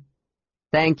salute her.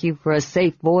 "Thank you for a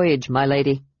safe voyage, my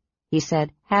lady," he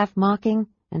said, half mocking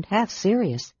and half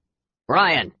serious.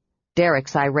 "Brian!"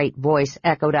 Derek's irate voice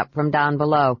echoed up from down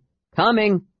below.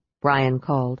 "Coming!" Brian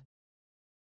called.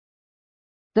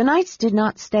 The knights did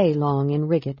not stay long in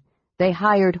Rigget. They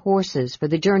hired horses for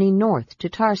the journey north to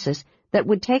Tarsus that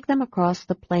would take them across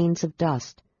the plains of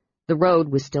dust. The road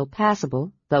was still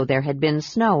passable, though there had been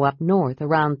snow up north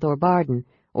around Thorbarden,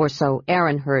 or so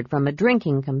Aaron heard from a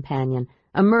drinking companion,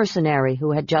 a mercenary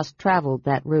who had just traveled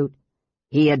that route.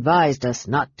 "He advised us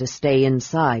not to stay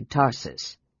inside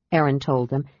Tarsus," Aaron told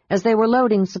them, as they were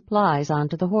loading supplies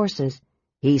onto the horses.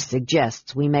 "He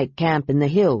suggests we make camp in the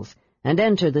hills and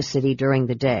enter the city during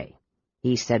the day.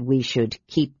 He said we should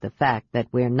keep the fact that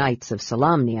we're knights of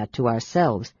Solamnia to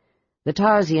ourselves. The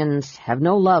Tarsians have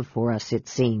no love for us, it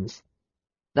seems."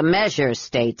 "The measure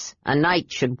states a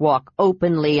knight should walk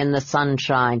openly in the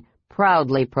sunshine,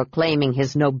 proudly proclaiming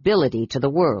his nobility to the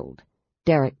world,"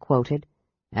 Derek quoted.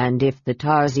 "And if the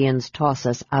Tarsians toss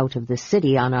us out of the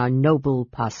city on our noble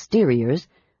posteriors,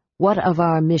 what of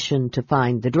our mission to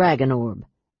find the dragon orb?"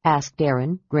 asked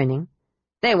Aaron, grinning.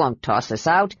 "They won't toss us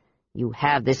out. You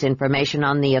have this information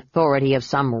on the authority of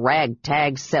some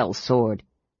ragtag sellsword,"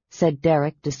 said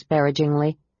Derek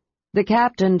disparagingly. "The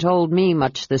captain told me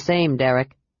much the same,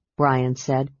 Derek," Brian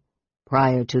said.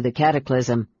 "Prior to the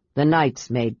cataclysm, the knights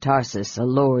made Tarsus a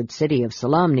lord city of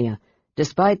Solamnia,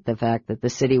 despite the fact that the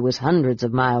city was hundreds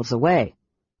of miles away.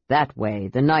 That way,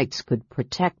 the knights could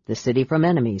protect the city from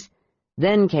enemies.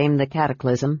 Then came the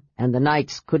cataclysm, and the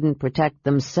knights couldn't protect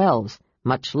themselves,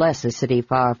 much less a city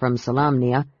far from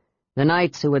Solamnia. The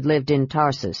knights who had lived in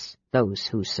Tarsus, those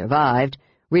who survived,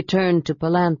 returned to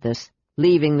Palanthus,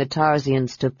 leaving the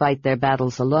Tarsians to fight their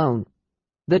battles alone."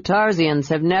 "The Tarsians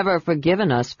have never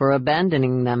forgiven us for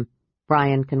abandoning them,"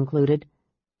 Brian concluded.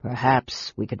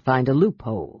 "Perhaps we could find a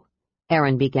loophole,"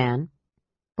 Aaron began.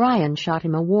 Brian shot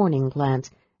him a warning glance,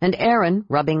 and Aaron,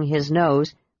 rubbing his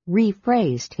nose,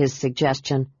 rephrased his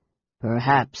suggestion.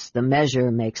 "Perhaps the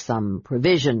measure makes some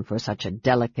provision for such a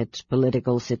delicate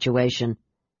political situation."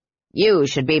 "You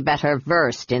should be better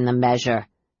versed in the measure,"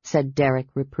 said Derek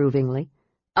reprovingly.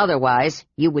 "Otherwise,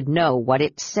 you would know what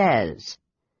it says.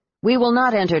 We will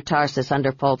not enter Tarsus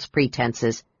under false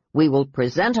pretenses. We will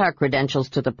present our credentials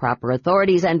to the proper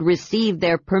authorities and receive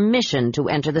their permission to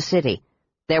enter the city.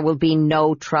 There will be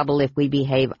no trouble if we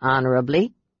behave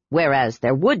honorably, whereas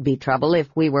there would be trouble if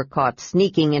we were caught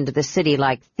sneaking into the city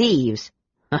like thieves."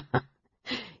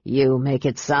 "You make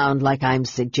it sound like I'm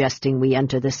suggesting we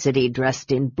enter the city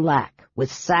dressed in black,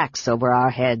 with sacks over our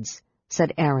heads,"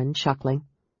 said Aaron, chuckling.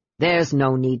 "There's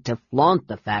no need to flaunt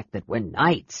the fact that we're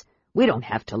knights. We don't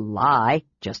have to lie,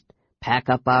 just pack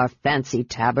up our fancy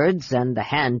tabards and the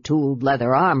hand-tooled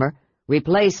leather armor,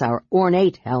 replace our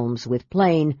ornate helms with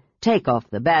plain, take off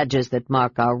the badges that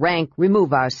mark our rank,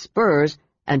 remove our spurs,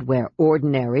 and wear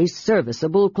ordinary,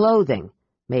 serviceable clothing.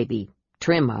 Maybe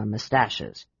trim our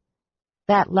mustaches."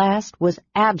 That last was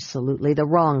absolutely the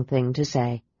wrong thing to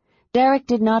say. Derek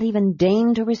did not even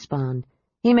deign to respond.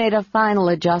 He made a final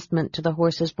adjustment to the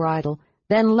horse's bridle,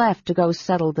 then left to go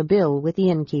settle the bill with the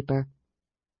innkeeper.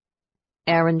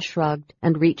 Aaron shrugged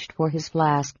and reached for his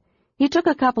flask. He took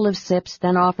a couple of sips,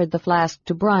 then offered the flask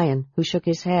to Brian, who shook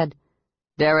his head.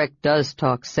 "Derek does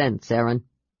talk sense, Aaron,"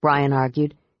 Brian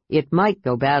argued. "It might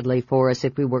go badly for us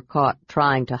if we were caught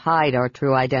trying to hide our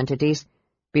true identities.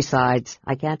 Besides,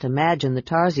 I can't imagine the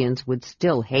Tarsians would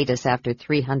still hate us after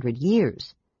 300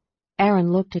 years.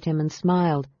 Aaron looked at him and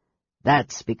smiled.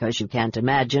 "That's because you can't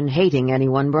imagine hating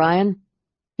anyone, Brian."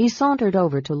 He sauntered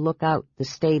over to look out the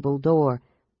stable door.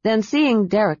 Then, seeing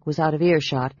Derek was out of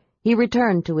earshot, he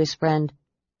returned to his friend.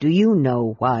 "Do you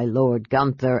know why Lord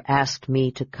Gunther asked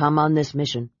me to come on this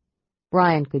mission?"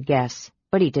 Brian could guess,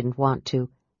 but he didn't want to.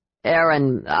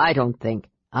 "Aaron, I don't think—"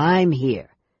 "I'm here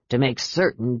to make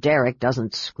certain Derek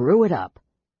doesn't screw it up,"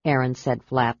 Aaron said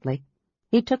flatly.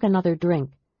 He took another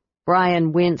drink.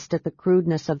 Brian winced at the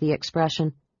crudeness of the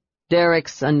expression.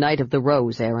 "Derek's a Knight of the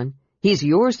Rose, Aaron. He's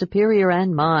your superior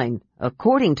and mine,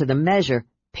 according to the measure."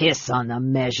 "Piss on the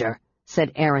measure,"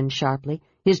 said Aaron sharply,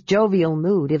 his jovial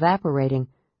mood evaporating.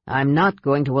 "I'm not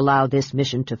going to allow this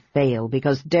mission to fail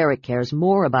because Derek cares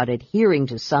more about adhering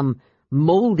to some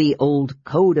moldy old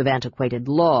code of antiquated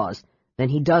laws than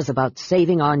he does about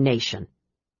saving our nation.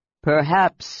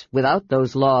 Perhaps, without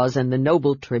those laws and the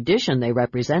noble tradition they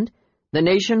represent, the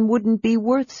nation wouldn't be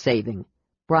worth saving,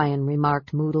 Brian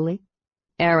remarked moodily.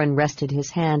 Aaron rested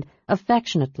his hand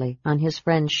affectionately on his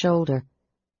friend's shoulder.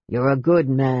 "You're a good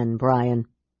man, Brian."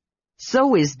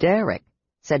 "So is Derek,"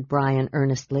 said Brian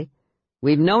earnestly.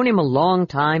 "We've known him a long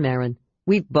time, Aaron.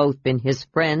 We've both been his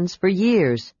friends for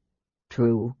years."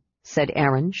 "True," said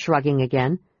Aaron, shrugging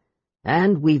again.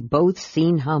 "And we've both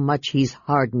seen how much he's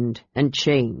hardened and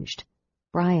changed."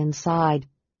 Brian sighed.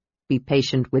 "Be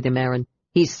patient with him, Aaron.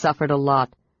 He's suffered a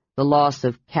lot. The loss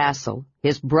of Castle,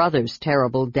 his brother's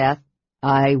terrible death."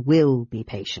 "I will be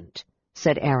patient,"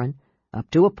 said Aaron, "up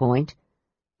to a point.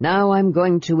 Now I'm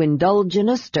going to indulge in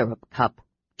a stirrup cup.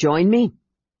 Join me?"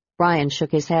 Brian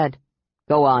shook his head.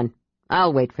 "Go on.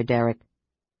 I'll wait for Derek."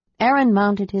 Aaron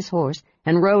mounted his horse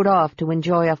and rode off to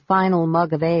enjoy a final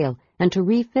mug of ale and to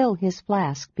refill his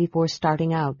flask before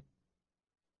starting out.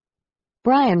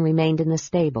 Brian remained in the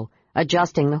stable,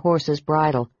 adjusting the horse's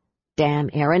bridle.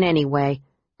 Damn Aaron anyway.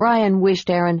 Brian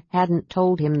wished Aaron hadn't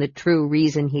told him the true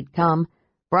reason he'd come.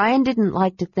 Brian didn't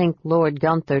like to think Lord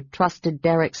Gunther trusted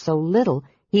Derek so little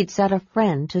he'd set a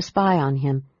friend to spy on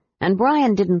him, and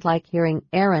Brian didn't like hearing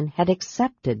Aaron had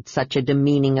accepted such a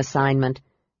demeaning assignment.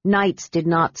 Knights did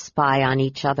not spy on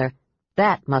each other.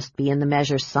 That must be in the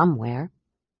measure somewhere.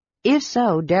 If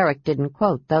so, Derek didn't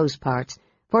quote those parts,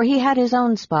 for he had his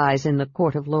own spies in the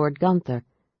court of Lord Gunther.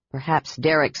 Perhaps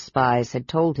Derek's spies had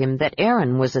told him that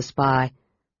Aaron was a spy.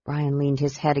 Brian leaned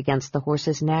his head against the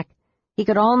horse's neck. He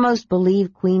could almost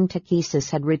believe Queen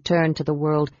Takesis had returned to the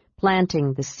world,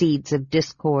 planting the seeds of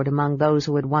discord among those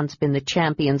who had once been the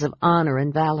champions of honor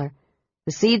and valor.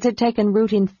 The seeds had taken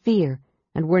root in fear,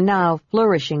 and were now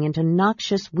flourishing into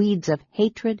noxious weeds of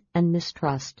hatred and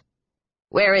mistrust.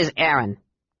 "Where is Aaron?"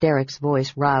 Derek's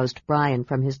voice roused Brian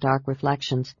from his dark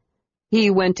reflections. "He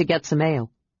went to get some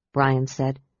ale," Brian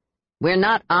said. "We're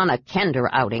not on a Kender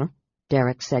outing,"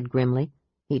 Derek said grimly.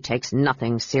 "He takes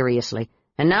nothing seriously,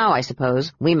 and now I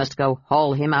suppose we must go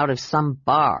haul him out of some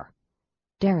bar."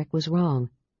 Derek was wrong.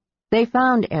 They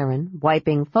found Aaron,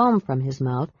 wiping foam from his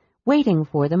mouth, waiting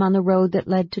for them on the road that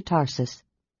led to Tarsus.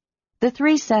 The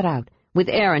three set out, with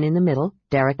Aaron in the middle,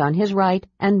 Derek on his right,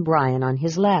 and Brian on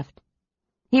his left.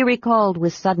 He recalled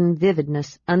with sudden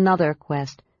vividness another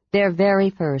quest, their very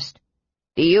first.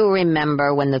 "Do you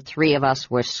remember when the three of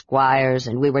us were squires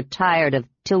and we were tired of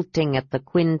tilting at the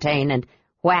quintain and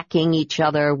whacking each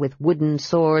other with wooden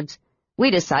swords? We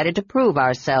decided to prove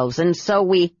ourselves, and so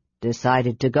we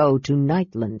decided to go to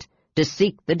Knightland to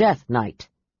seek the Death Knight."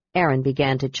 Aaron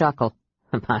began to chuckle.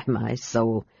 My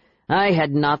soul, I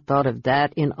had not thought of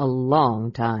that in a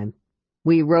long time.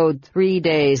 We rode 3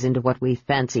 days into what we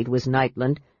fancied was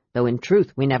Knightland, though in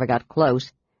truth we never got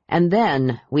close, and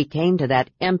then we came to that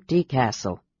empty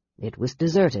castle. It was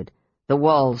deserted. The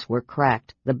walls were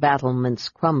cracked, the battlements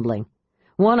crumbling.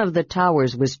 One of the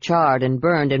towers was charred and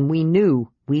burned, and we knew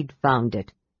we'd found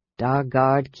it.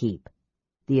 Dargard Keep,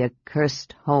 the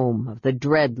accursed home of the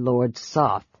dread Lord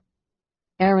Soth.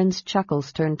 Aaron's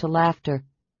chuckles turned to laughter.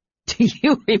 "Do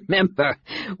you remember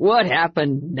what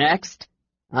happened next?"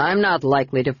 "I'm not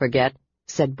likely to forget,"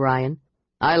 said Brian.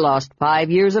 "I lost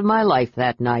 5 years of my life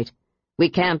that night. We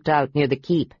camped out near the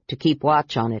keep to keep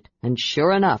watch on it, and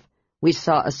sure enough, we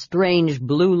saw a strange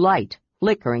blue light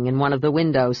flickering in one of the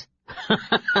windows."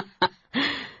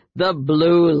 "The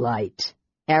blue light,"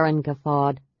 Aaron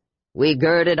guffawed. "We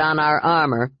girded on our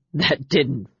armor. That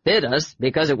didn't fit us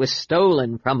because it was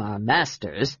stolen from our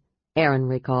masters," Aaron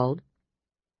recalled.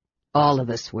 "All of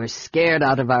us were scared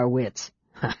out of our wits.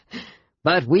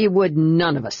 But we would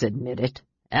none of us admit it,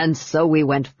 and so we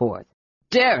went forth.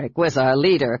 Derek was our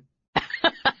leader."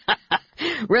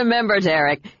 "Remember,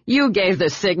 Derek, you gave the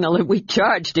signal and we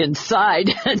charged inside,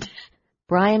 and—"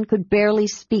 Brian could barely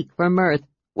speak for mirth.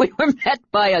 "We were met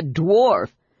by a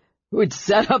dwarf who'd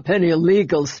set up an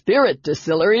illegal spirit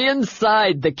distillery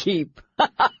inside the keep."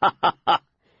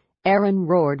 Aaron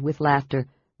roared with laughter.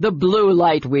 "The blue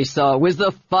light we saw was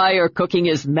the fire cooking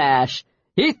his mash.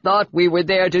 He thought we were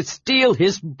there to steal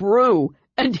his brew,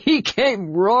 and he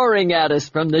came roaring at us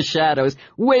from the shadows,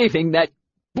 waving that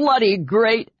bloody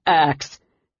great axe.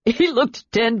 He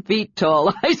looked 10 feet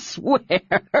tall, I swear.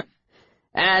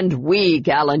 And we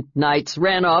gallant knights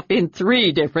ran off in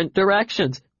 3 different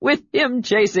directions, with him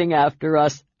chasing after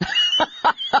us,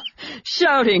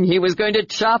 shouting he was going to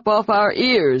chop off our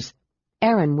ears."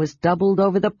 Aaron was doubled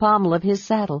over the pommel of his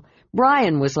saddle.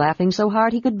 Brian was laughing so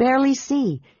hard he could barely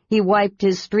see. He wiped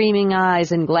his streaming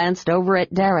eyes and glanced over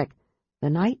at Derek. The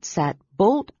knight sat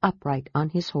bolt upright on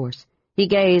his horse. He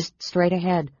gazed straight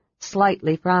ahead,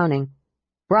 slightly frowning.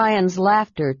 Brian's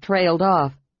laughter trailed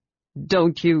off.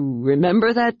 "Don't you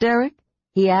remember that, Derek?"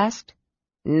 he asked.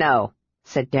 "No,"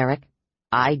 said Derek.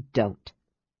 "I don't."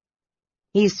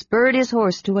 He spurred his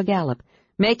horse to a gallop,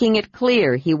 making it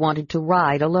clear he wanted to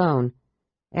ride alone.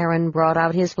 Aaron brought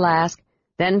out his flask,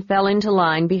 then fell into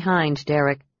line behind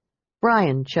Derek.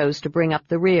 Brian chose to bring up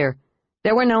the rear.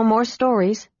 There were no more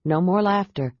stories, no more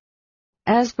laughter.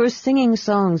 As for singing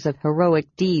songs of heroic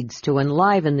deeds to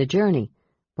enliven the journey,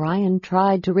 Brian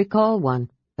tried to recall one,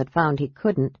 but found he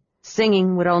couldn't.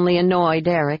 Singing would only annoy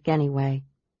Derek anyway.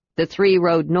 The three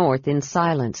rode north in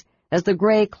silence as the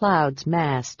gray clouds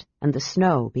massed and the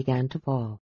snow began to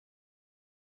fall.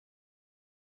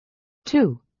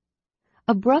 2.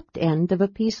 Abrupt end of a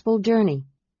peaceful journey.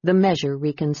 The measure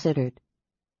reconsidered.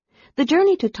 The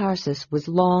journey to Tarsus was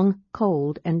long,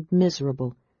 cold, and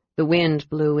miserable. The wind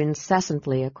blew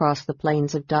incessantly across the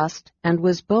plains of dust, and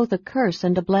was both a curse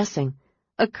and a blessing.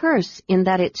 A curse in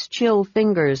that its chill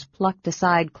fingers plucked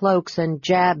aside cloaks and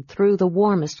jabbed through the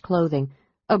warmest clothing.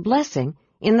 A blessing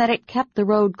in that it kept the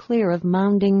road clear of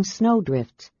mounding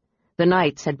snowdrifts. The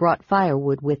knights had brought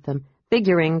firewood with them,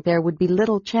 figuring there would be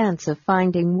little chance of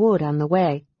finding wood on the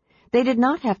way. They did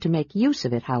not have to make use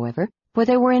of it, however, for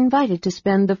they were invited to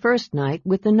spend the first night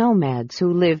with the nomads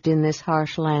who lived in this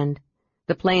harsh land.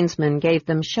 The plainsmen gave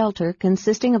them shelter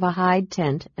consisting of a hide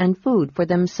tent and food for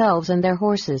themselves and their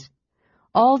horses.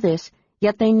 All this,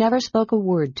 yet they never spoke a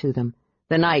word to them.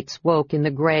 The knights woke in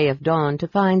the gray of dawn to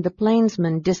find the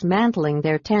plainsmen dismantling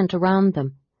their tent around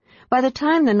them. By the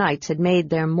time the knights had made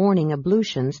their morning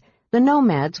ablutions, the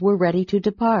nomads were ready to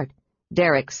depart.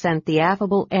 Derek sent the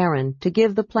affable Aaron to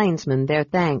give the plainsmen their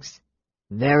thanks.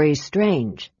 "Very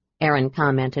strange," Aaron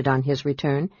commented on his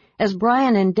return, as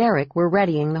Brian and Derek were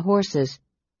readying the horses.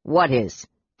 "What is?"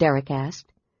 Derek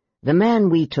asked. "The man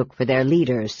we took for their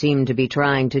leader seemed to be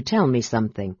trying to tell me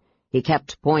something. He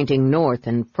kept pointing north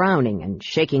and frowning and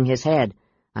shaking his head.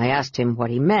 I asked him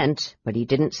what he meant, but he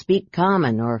didn't speak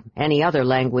common or any other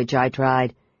language I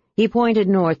tried. He pointed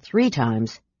north 3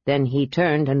 times, then he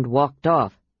turned and walked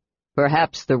off."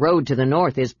 "Perhaps the road to the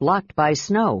north is blocked by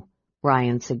snow,"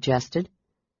 Brian suggested.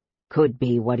 "Could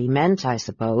be what he meant, I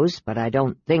suppose, but I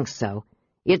don't think so.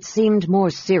 It seemed more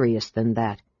serious than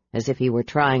that, as if he were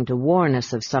trying to warn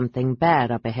us of something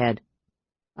bad up ahead."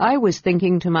 "I was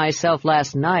thinking to myself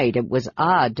last night it was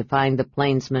odd to find the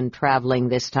plainsmen traveling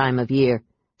this time of year,"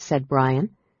 said Brian.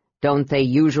 "Don't they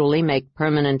usually make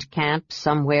permanent camp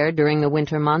somewhere during the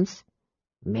winter months?"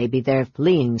 "Maybe they're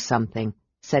fleeing something,"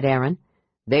 said Aaron.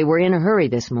 "They were in a hurry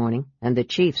this morning, and the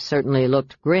chief certainly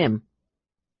looked grim."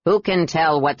 "Who can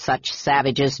tell what such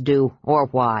savages do, or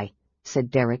why?" said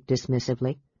Derek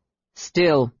dismissively.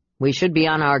 "Still, we should be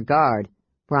on our guard,"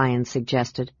 Brian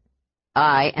suggested.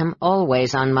 "I am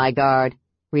always on my guard,"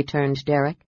 returned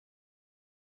Derek.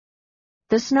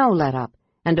 The snow let up,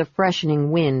 and a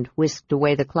freshening wind whisked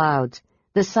away the clouds.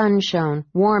 The sun shone,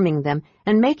 warming them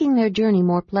and making their journey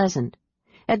more pleasant.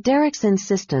 At Derek's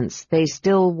insistence, they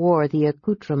still wore the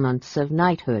accoutrements of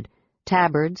knighthood,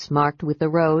 tabards marked with the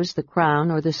rose, the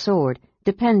crown, or the sword,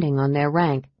 depending on their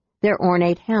rank, their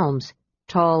ornate helms,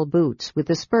 tall boots with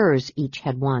the spurs each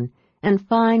had one, and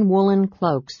fine woolen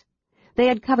cloaks. They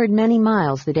had covered many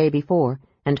miles the day before,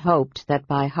 and hoped that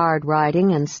by hard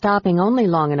riding and stopping only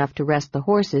long enough to rest the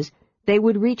horses, they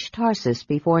would reach Tarsus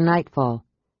before nightfall.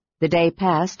 The day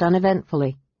passed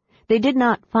uneventfully. They did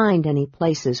not find any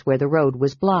places where the road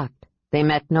was blocked. They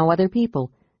met no other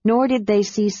people, nor did they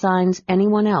see signs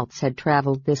anyone else had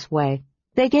traveled this way.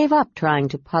 They gave up trying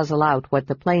to puzzle out what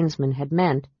the plainsmen had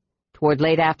meant. Toward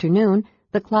late afternoon,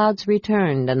 the clouds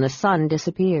returned and the sun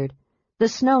disappeared. The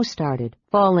snow started,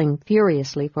 falling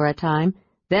furiously for a time,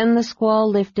 then the squall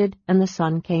lifted and the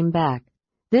sun came back.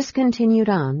 This continued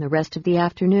on the rest of the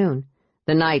afternoon,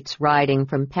 the nights riding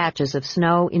from patches of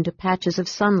snow into patches of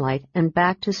sunlight and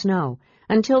back to snow,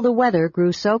 until the weather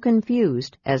grew so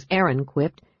confused, as Aaron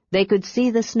quipped, they could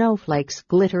see the snowflakes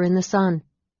glitter in the sun.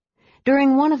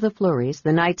 During one of the flurries,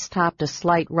 the knights topped a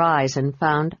slight rise and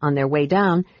found, on their way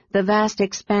down, the vast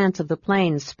expanse of the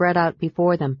plains spread out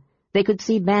before them. They could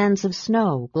see bands of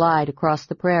snow glide across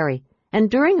the prairie, and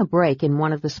during a break in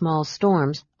one of the small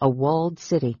storms, a walled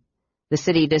city. The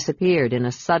city disappeared in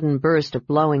a sudden burst of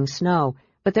blowing snow,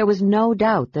 but there was no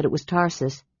doubt that it was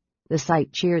Tarsus. The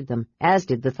sight cheered them, as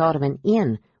did the thought of an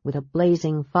inn with a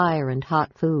blazing fire and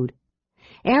hot food.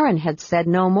 Aaron had said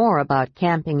no more about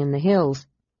camping in the hills.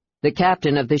 "The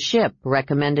captain of the ship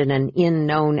recommended an inn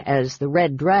known as the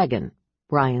Red Dragon,"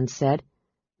 Brian said.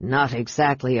 "Not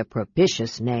exactly a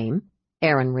propitious name,"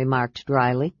 Aaron remarked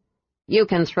dryly. You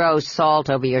can throw salt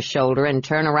over your shoulder and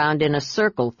turn around in a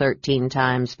circle 13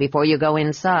 times before you go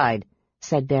inside,"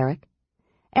 said Derek.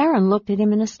 Aaron looked at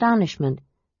him in astonishment.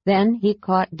 Then he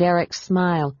caught Derek's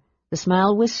smile. The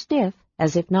smile was stiff,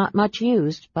 as if not much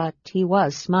used, but he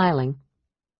was smiling.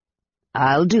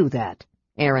 "I'll do that,"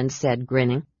 Aaron said,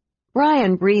 grinning.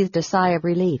 Brian breathed a sigh of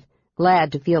relief,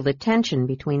 glad to feel the tension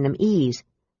between them ease.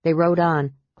 They rode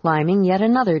on, climbing yet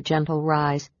another gentle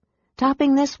rise.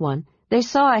 Topping this one, they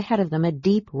saw ahead of them a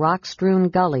deep, rock-strewn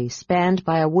gully spanned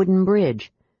by a wooden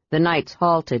bridge. The knights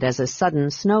halted as a sudden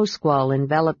snow squall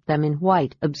enveloped them in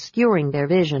white, obscuring their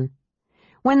vision.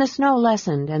 When the snow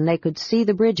lessened and they could see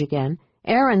the bridge again,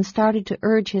 Aaron started to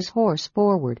urge his horse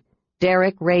forward.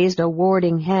 Derek raised a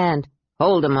warding hand.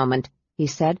 "Hold a moment," he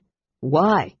said.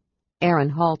 "Why?" Aaron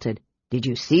halted. "Did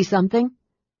you see something?"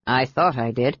 "I thought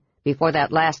I did, before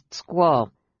that last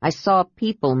squall. I saw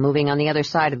people moving on the other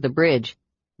side of the bridge."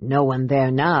 "No one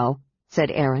there now," said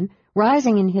Aaron,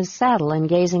 rising in his saddle and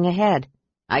gazing ahead.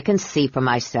 "I can see for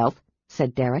myself,"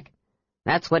 said Derek.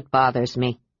 "That's what bothers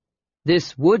me."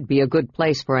 "This would be a good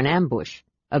place for an ambush,"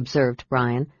 observed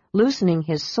Brian, loosening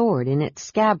his sword in its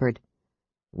scabbard.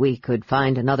 "We could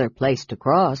find another place to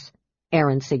cross,"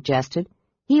 Aaron suggested.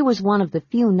 He was one of the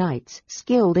few knights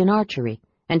skilled in archery,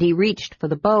 and he reached for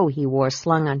the bow he wore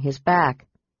slung on his back.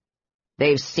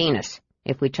 "They've seen us.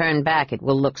 If we turn back, it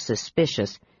will look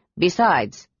suspicious.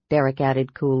 Besides," Derek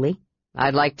added coolly,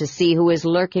 "I'd like to see who is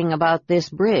lurking about this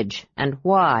bridge, and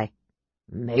why."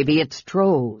 "Maybe it's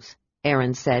trolls,"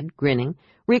 Aaron said, grinning,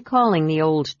 recalling the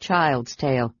old child's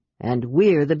tale. "And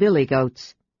we're the billy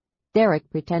goats." Derek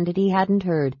pretended he hadn't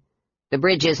heard. "The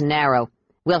bridge is narrow.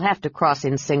 We'll have to cross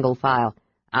in single file.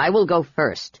 I will go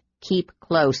first. Keep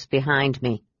close behind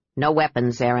me. No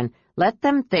weapons, Aaron. Let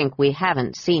them think we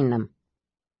haven't seen them."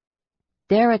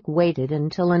 Derek waited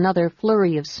until another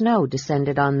flurry of snow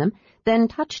descended on them, then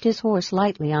touched his horse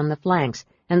lightly on the flanks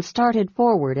and started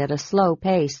forward at a slow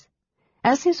pace.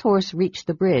 As his horse reached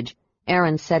the bridge,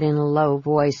 Aaron said in a low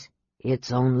voice,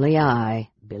 "It's only I,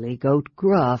 Billy Goat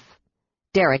Gruff."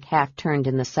 Derek half-turned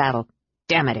in the saddle.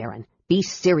 "Damn it, Aaron, be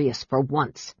serious for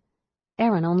once."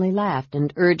 Aaron only laughed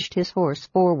and urged his horse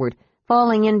forward,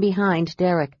 falling in behind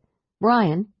Derek.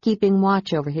 Brian, keeping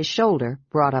watch over his shoulder,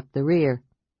 brought up the rear.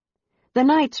 The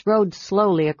knights rode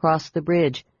slowly across the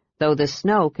bridge. Though the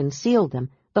snow concealed them,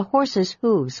 the horses'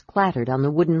 hooves clattered on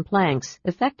the wooden planks,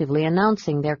 effectively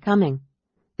announcing their coming.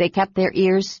 They kept their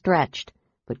ears stretched,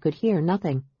 but could hear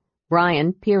nothing.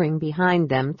 Brian, peering behind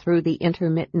them through the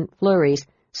intermittent flurries,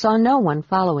 saw no one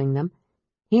following them.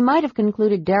 He might have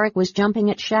concluded Derek was jumping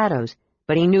at shadows,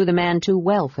 but he knew the man too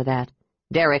well for that.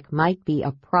 Derek might be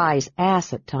a prize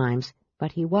ass at times,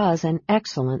 but he was an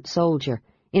excellent soldier,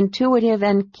 intuitive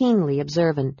and keenly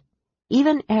observant.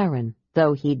 Even Aaron,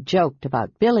 though he'd joked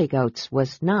about billy goats,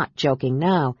 was not joking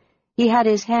now. He had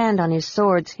his hand on his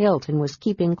sword's hilt and was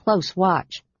keeping close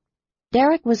watch.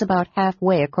 Derek was about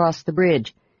halfway across the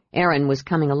bridge. Aaron was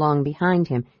coming along behind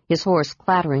him, his horse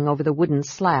clattering over the wooden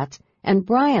slats, and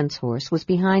Brian's horse was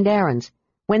behind Aaron's,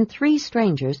 when three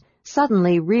strangers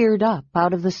suddenly reared up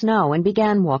out of the snow and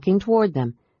began walking toward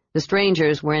them. The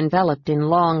strangers were enveloped in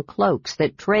long cloaks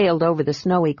that trailed over the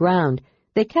snowy ground.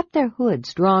 They kept their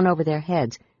hoods drawn over their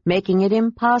heads, making it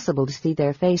impossible to see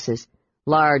their faces.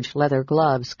 Large leather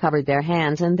gloves covered their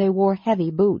hands, and they wore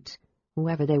heavy boots.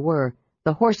 Whoever they were,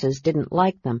 the horses didn't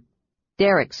like them.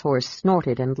 Derek's horse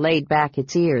snorted and laid back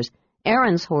its ears.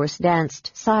 Aaron's horse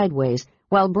danced sideways,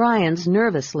 while Brian's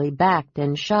nervously backed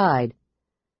and shied.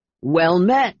 "Well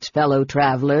met, fellow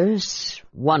travelers,"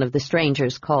 one of the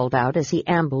strangers called out as he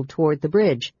ambled toward the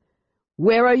bridge.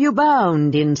 "Where are you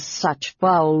bound in such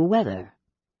foul weather?"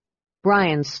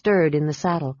 Brian stirred in the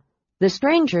saddle. The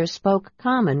stranger spoke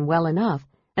common well enough,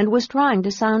 and was trying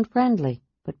to sound friendly,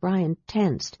 but Brian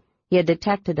tensed. He had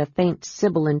detected a faint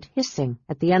sibilant hissing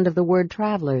at the end of the word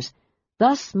travelers.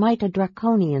 Thus might a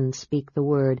Draconian speak the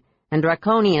word, and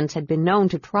Draconians had been known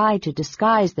to try to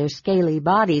disguise their scaly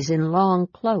bodies in long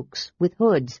cloaks with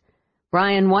hoods.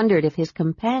 Brian wondered if his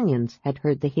companions had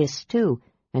heard the hiss too,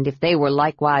 and if they were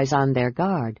likewise on their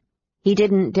guard. He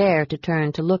didn't dare to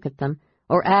turn to look at them,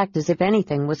 or act as if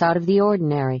anything was out of the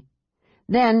ordinary.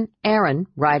 Then Aaron,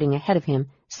 riding ahead of him,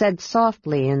 said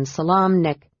softly in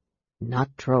Salamnik, "Not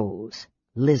trolls,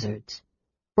 lizards."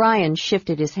 Brian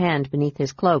shifted his hand beneath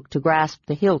his cloak to grasp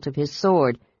the hilt of his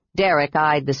sword. Derek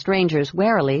eyed the strangers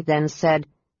warily, then said,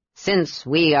 "Since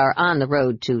we are on the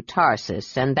road to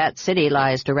Tarsus, and that city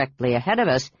lies directly ahead of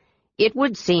us, it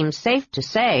would seem safe to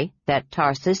say that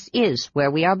Tarsus is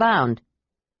where we are bound."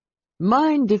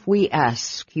 "Mind if we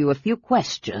ask you a few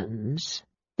questions?"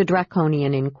 the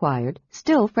Draconian inquired,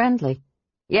 still friendly.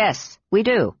 "Yes, we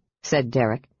do," said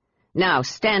Derek. "Now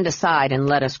stand aside and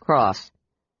let us cross."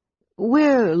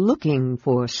 "We're looking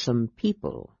for some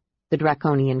people," the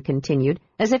Draconian continued,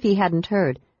 as if he hadn't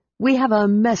heard. "We have a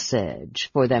message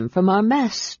for them from our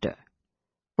master."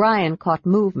 Brian caught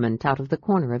movement out of the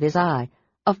corner of his eye.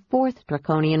 A fourth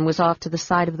Draconian was off to the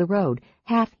side of the road,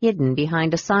 half hidden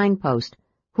behind a signpost.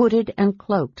 Hooded and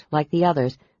cloaked like the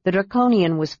others, the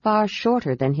Draconian was far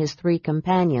shorter than his three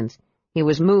companions. He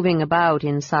was moving about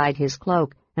inside his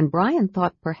cloak, and Brian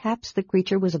thought perhaps the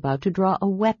creature was about to draw a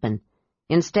weapon.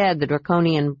 Instead, the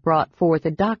Draconian brought forth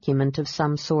a document of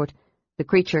some sort. The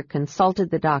creature consulted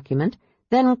the document,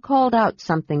 then called out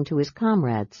something to his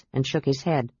comrades and shook his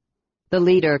head. The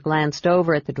leader glanced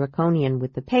over at the Draconian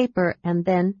with the paper and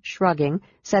then, shrugging,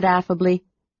 said affably,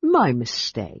 "My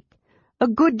mistake. A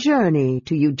good journey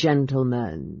to you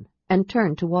gentlemen," and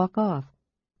turned to walk off.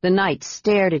 The knights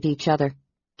stared at each other.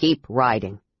 "Keep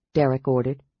riding," Derek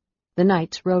ordered. The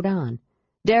knights rode on.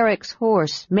 Derek's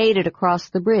horse made it across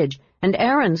the bridge, and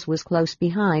Aaron's was close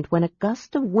behind when a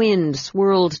gust of wind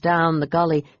swirled down the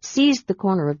gully, seized the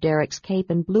corner of Derek's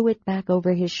cape, and blew it back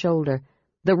over his shoulder.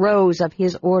 The rose of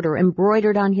his order,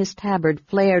 embroidered on his tabard,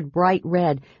 flared bright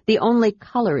red, the only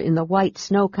color in the white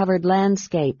snow-covered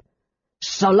landscape.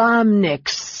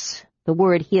 "Solamniks!" the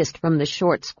word hissed from the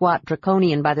short, squat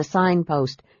Draconian by the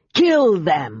signpost. "Kill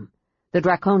them!" The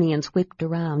Draconians whipped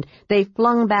around. They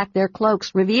flung back their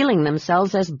cloaks, revealing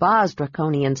themselves as Baz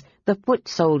Draconians, the foot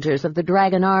soldiers of the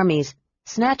dragon armies.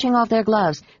 Snatching off their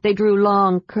gloves, they drew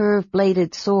long,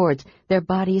 curve-bladed swords. Their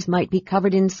bodies might be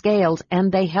covered in scales,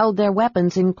 and they held their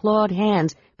weapons in clawed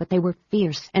hands, but they were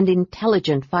fierce and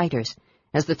intelligent fighters,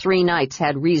 as the three knights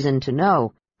had reason to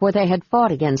know, for they had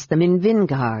fought against them in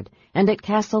Vingard and at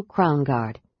Castle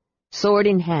Crownguard. Sword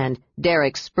in hand,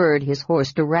 Derek spurred his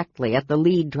horse directly at the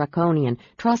lead Draconian,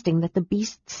 trusting that the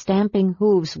beast's stamping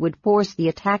hooves would force the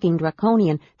attacking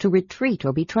Draconian to retreat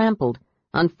or be trampled.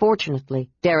 Unfortunately,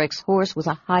 Derek's horse was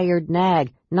a hired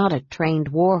nag, not a trained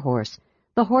war horse.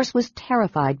 The horse was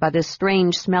terrified by the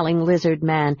strange-smelling lizard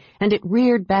man, and it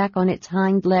reared back on its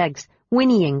hind legs,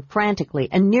 whinnying frantically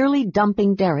and nearly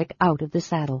dumping Derek out of the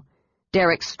saddle.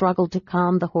 Derek struggled to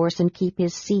calm the horse and keep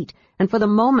his seat, and for the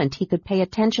moment he could pay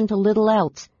attention to little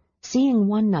else. Seeing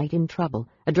one knight in trouble,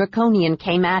 a Draconian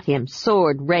came at him,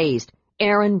 sword raised.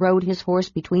 Aaron rode his horse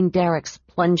between Derek's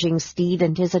plunging steed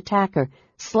and his attacker.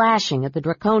 Slashing at the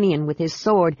Draconian with his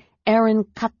sword, Aaron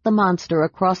cut the monster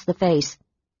across the face.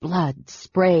 Blood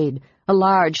sprayed. A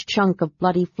large chunk of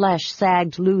bloody flesh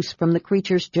sagged loose from the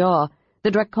creature's jaw.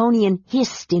 The Draconian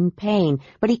hissed in pain,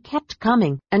 but he kept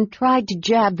coming and tried to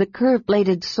jab the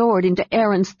curved-bladed sword into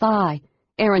Aaron's thigh.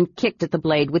 Aaron kicked at the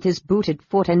blade with his booted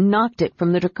foot and knocked it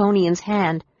from the Draconian's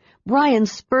hand. Brian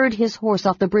spurred his horse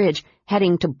off the bridge,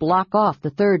 heading to block off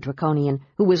the third Draconian,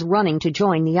 who was running to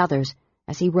join the others.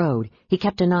 As he rode, he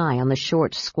kept an eye on the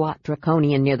short, squat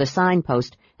Draconian near the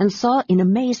signpost and saw in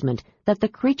amazement that the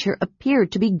creature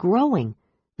appeared to be growing.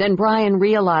 Then Brian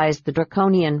realized the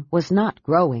Draconian was not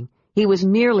growing. He was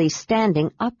merely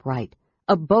standing upright.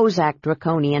 A Bozak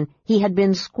Draconian, he had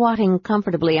been squatting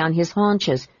comfortably on his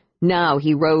haunches. Now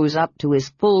he rose up to his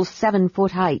full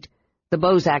 7-foot height. The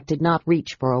Bozak did not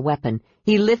reach for a weapon.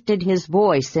 He lifted his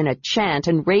voice in a chant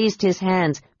and raised his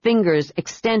hands, fingers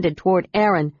extended toward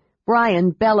Aaron.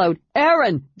 Brian bellowed,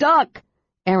 "Aaron, duck!"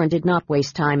 Aaron did not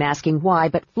waste time asking why,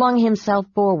 but flung himself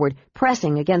forward,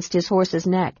 pressing against his horse's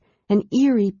neck. An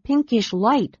eerie pinkish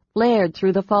light flared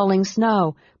through the falling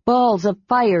snow. Balls of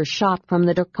fire shot from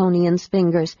the Draconian's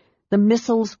fingers. The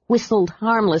missiles whistled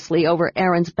harmlessly over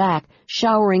Aaron's back,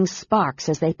 showering sparks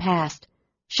as they passed.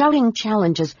 Shouting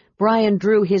challenges, Brian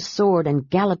drew his sword and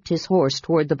galloped his horse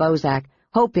toward the Bozak,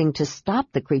 hoping to stop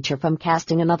the creature from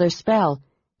casting another spell.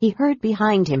 He heard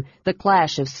behind him the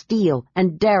clash of steel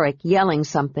and Derek yelling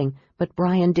something, but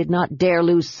Brian did not dare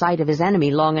lose sight of his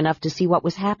enemy long enough to see what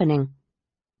was happening.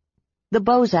 The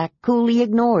Bozak coolly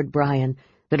ignored Brian.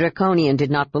 The Draconian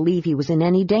did not believe he was in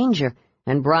any danger,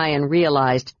 and Brian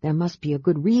realized there must be a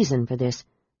good reason for this.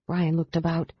 Brian looked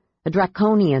about. A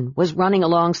Draconian was running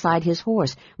alongside his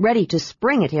horse, ready to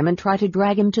spring at him and try to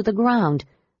drag him to the ground.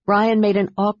 Brian made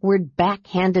an awkward,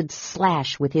 back-handed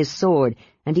slash with his sword,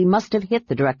 and he must have hit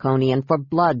the Draconian, for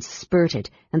blood spurted,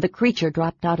 and the creature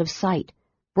dropped out of sight.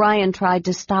 Brian tried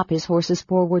to stop his horse's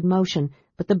forward motion,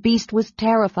 but the beast was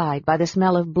terrified by the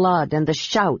smell of blood and the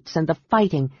shouts and the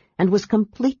fighting, and was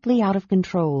completely out of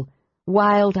control.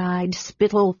 Wild-eyed,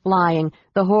 spittle flying,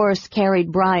 the horse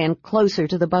carried Brian closer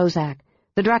to the Bozak.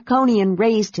 The Draconian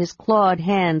raised his clawed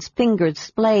hands, fingers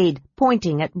splayed,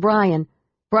 pointing at Brian.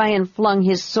 Brian flung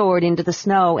his sword into the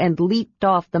snow and leaped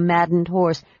off the maddened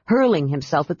horse, hurling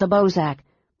himself at the Bozak.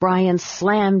 Brian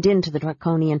slammed into the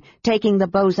Draconian, taking the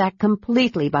Bozak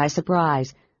completely by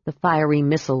surprise. The fiery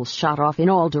missiles shot off in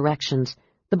all directions.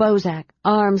 The Bozak,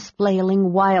 arms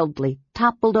flailing wildly,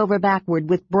 toppled over backward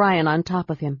with Brian on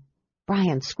top of him.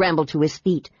 Brian scrambled to his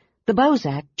feet. The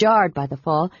Bozak, jarred by the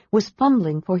fall, was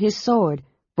fumbling for his sword.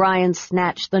 Brian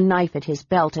snatched the knife at his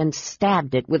belt and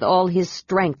stabbed it with all his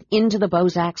strength into the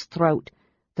Bozak's throat.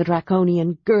 The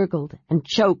Draconian gurgled and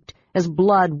choked as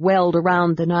blood welled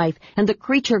around the knife, and the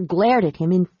creature glared at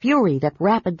him in fury that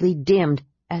rapidly dimmed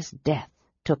as death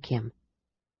took him.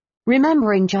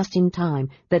 Remembering just in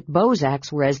time that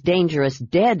Bozaks were as dangerous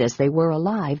dead as they were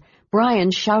alive,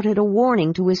 Brian shouted a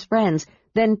warning to his friends,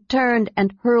 then turned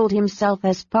and hurled himself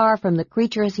as far from the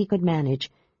creature as he could manage.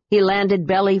 He landed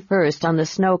belly first on the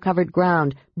snow-covered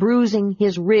ground, bruising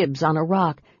his ribs on a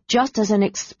rock, just as an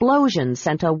explosion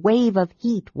sent a wave of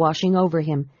heat washing over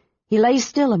him. He lay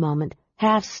still a moment,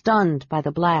 half stunned by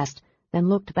the blast, then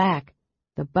looked back.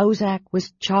 The Bozak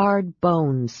was charred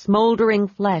bones, smoldering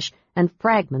flesh, and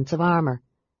fragments of armor.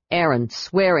 Aaron,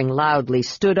 swearing loudly,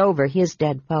 stood over his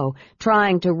dead foe,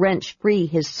 trying to wrench free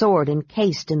his sword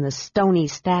encased in the stony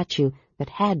statue that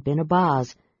had been a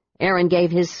vase. Aaron gave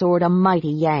his sword a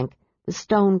mighty yank. The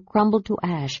stone crumbled to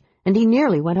ash, and he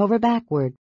nearly went over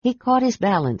backward. He caught his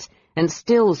balance, and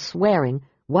still swearing,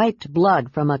 wiped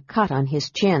blood from a cut on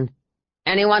his chin.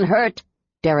 "Anyone hurt?"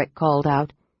 Derek called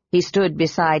out. He stood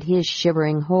beside his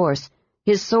shivering horse.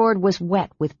 His sword was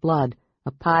wet with blood.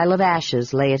 A pile of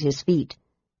ashes lay at his feet.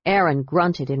 Aaron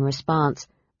grunted in response.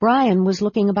 Brian was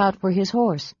looking about for his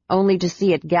horse, only to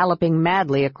see it galloping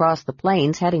madly across the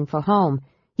plains heading for home.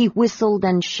 He whistled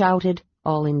and shouted,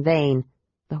 all in vain.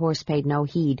 The horse paid no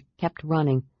heed, kept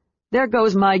running. "There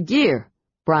goes my gear!"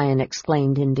 Brian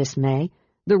exclaimed in dismay.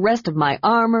 "The rest of my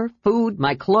armor, food,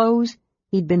 my clothes."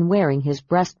 He'd been wearing his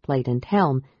breastplate and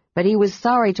helm, but he was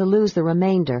sorry to lose the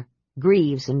remainder,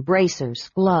 greaves and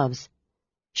bracers, gloves.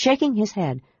 Shaking his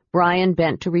head, Brian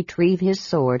bent to retrieve his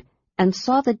sword and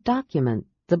saw the document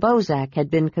the Bozak had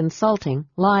been consulting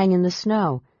lying in the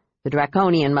snow. The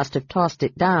Draconian must have tossed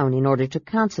it down in order to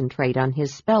concentrate on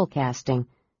his spell-casting.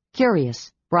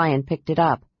 Curious, Brian picked it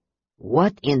up.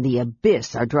 "What in the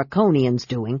abyss are Draconians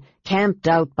doing, camped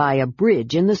out by a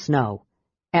bridge in the snow?"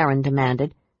 Aaron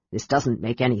demanded. "This doesn't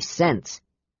make any sense."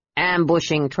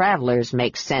 "Ambushing travelers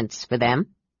makes sense for them,"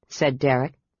 said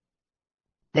Derek.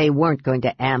 "They weren't going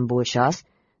to ambush us.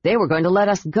 They were going to let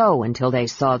us go until they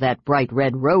saw that bright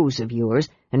red rose of yours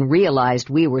and realized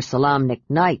we were Solamnic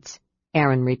knights,"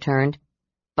 Aaron returned.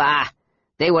 "Bah!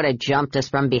 They would have jumped us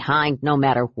from behind no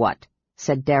matter what,"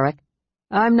 said Derek.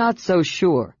 "I'm not so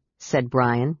sure," said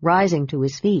Brian, rising to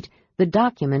his feet, the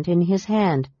document in his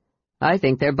hand. "I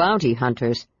think they're bounty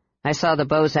hunters. I saw the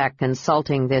Bozak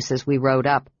consulting this as we rode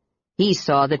up. He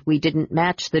saw that we didn't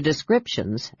match the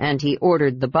descriptions, and he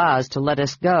ordered the Baz to let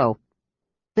us go."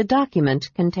 The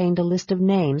document contained a list of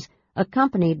names,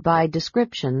 accompanied by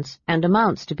descriptions and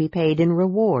amounts to be paid in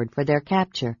reward for their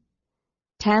capture.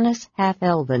 Tanis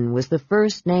Half-Elven was the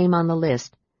first name on the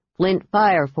list. Flint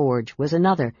Fireforge was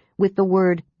another, with the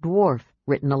word dwarf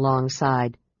written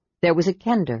alongside. There was a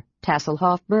Kender,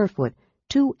 Tasselhoff Burfoot,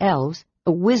 2 elves,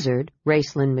 a wizard,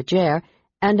 Racelyn Majer,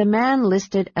 and a man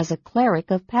listed as a cleric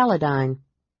of Paladine.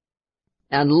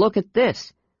 "And look at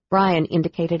this," Brian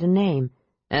indicated a name.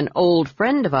 "An old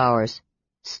friend of ours,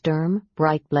 Sturm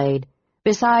Brightblade.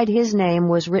 Beside his name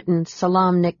was written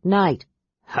Solamnic Knight."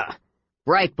 "Huh!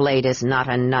 Brightblade is not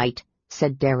a knight,"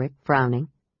 said Derek, frowning.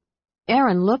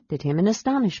 Aaron looked at him in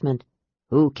astonishment.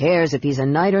 "Who cares if he's a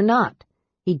knight or not?"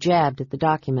 He jabbed at the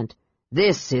document.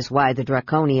 "This is why the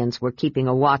Draconians were keeping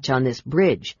a watch on this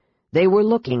bridge. They were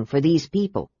looking for these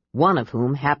people, one of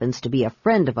whom happens to be a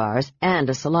friend of ours and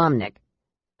a Solamnic."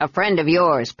 "A friend of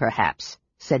yours, perhaps,"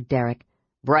 said Derek.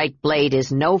 "Brightblade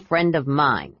is no friend of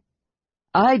mine."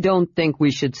 "I don't think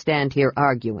we should stand here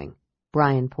arguing,"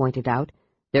 Brian pointed out.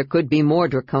 "There could be more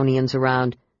Draconians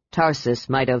around. Tarsus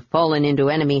might have fallen into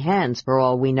enemy hands for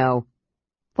all we know."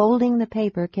 Folding the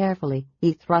paper carefully,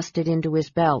 he thrust it into his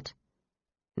belt.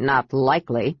 "Not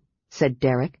likely," said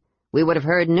Derek. "We would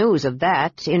have heard news of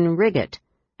that in Rigot,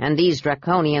 and these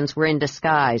Draconians were in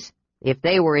disguise. If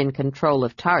they were in control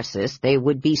of Tarsus, they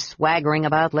would be swaggering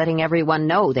about letting everyone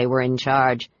know they were in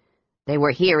charge. They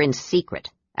were here in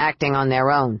secret, acting on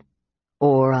their own."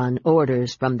 "Or on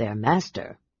orders from their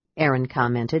master," Aaron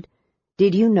commented.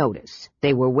 "Did you notice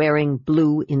they were wearing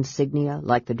blue insignia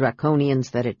like the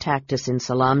Draconians that attacked us in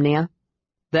Solamnia?"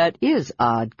 "That is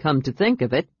odd, come to think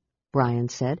of it," Brian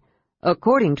said.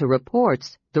 "According to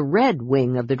reports, the red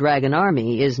wing of the dragon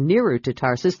army is nearer to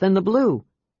Tarsus than the blue."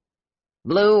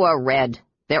 "Blue or red,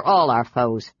 they're all our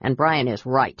foes, and Brian is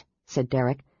right," said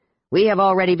Derek. We have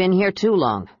already been here too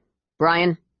long.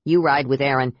 Brian, you ride with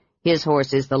Aaron. His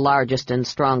horse is the largest and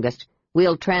strongest.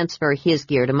 We'll transfer his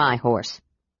gear to my horse."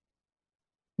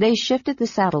 They shifted the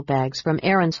saddlebags from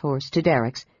Aaron's horse to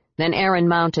Derek's. Then Aaron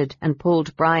mounted and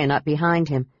pulled Brian up behind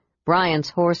him. Brian's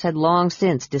horse had long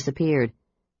since disappeared.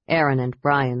 Aaron and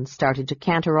Brian started to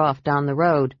canter off down the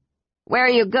road. "Where are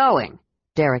you going?"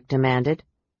 Derek demanded.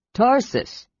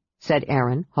 "Tarsus," said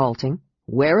Aaron, halting.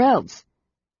 "Where else?"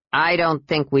 "I don't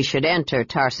think we should enter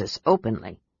Tarsus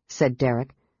openly," said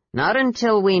Derek. "Not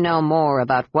until we know more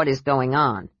about what is going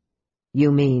on."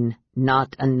 "You mean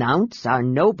not announce our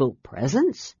noble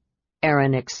presence?"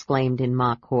 Aaron exclaimed in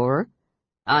mock horror.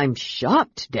 "I'm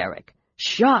shocked, Derek,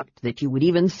 shocked that you would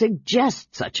even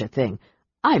suggest such a thing.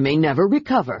 I may never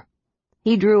recover."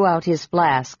 He drew out his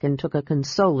flask and took a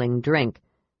consoling drink.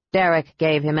 Derek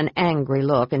gave him an angry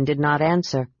look and did not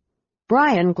answer.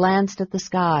 Brian glanced at the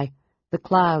sky. The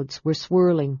clouds were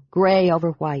swirling, gray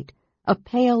over white. A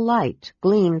pale light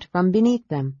gleamed from beneath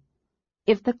them.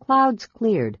 If the clouds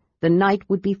cleared, the night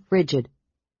would be frigid.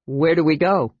 "Where do we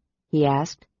go?" he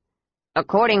asked.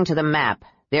 "According to the map,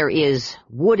 there is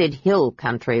wooded hill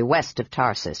country west of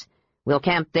Tarsus. We'll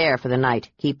camp there for the night,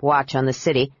 keep watch on the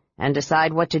city, and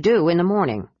decide what to do in the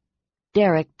morning."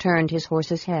 Derek turned his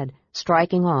horse's head,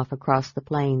 striking off across the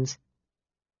plains.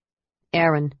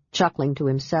 Aaron, chuckling to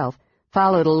himself,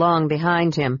 followed along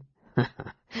behind him.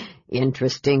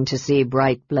 "Interesting to see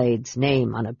Brightblade's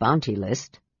name on a bounty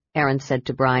list," Aaron said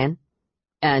to Brian.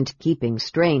 "And keeping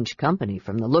strange company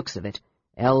from the looks of it,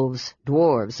 elves,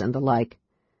 dwarves, and the like.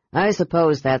 I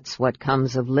suppose that's what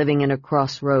comes of living in a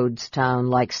crossroads town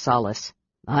like Solace.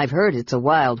 I've heard it's a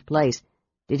wild place.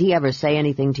 Did he ever say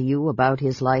anything to you about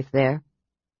his life there?"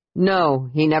 "No,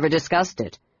 he never discussed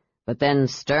it. But then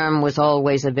Sturm was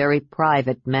always a very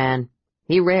private man.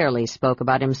 He rarely spoke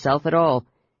about himself at all.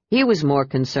 He was more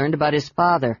concerned about his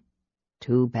father."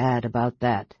 "Too bad about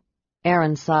that."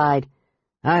 Aaron sighed.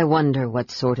 "I wonder what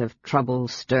sort of trouble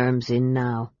Sturm's in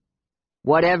now."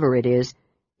 "Whatever it is,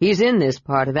 he's in this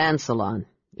part of Ansalon.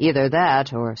 Either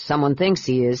that, or someone thinks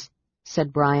he is,"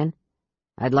 said Brian.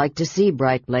 "I'd like to see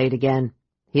Brightblade again.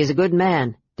 He's a good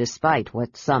man, despite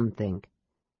what some think."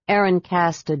 Aaron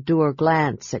cast a dour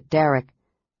glance at Derek.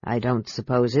 "I don't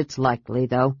suppose it's likely,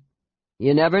 though.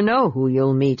 You never know who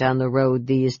you'll meet on the road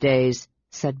these days,"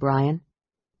 said Brian.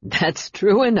 "That's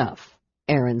true enough,"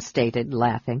 Aaron stated,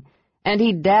 laughing, and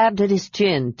he dabbed at his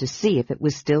chin to see if it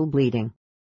was still bleeding.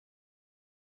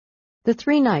 The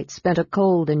three knights spent a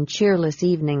cold and cheerless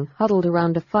evening huddled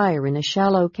around a fire in a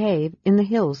shallow cave in the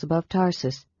hills above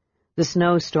Tarsus. The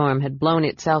snowstorm had blown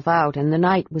itself out, and the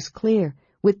night was clear,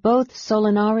 with both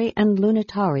Solinari and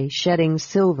Lunitari shedding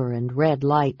silver and red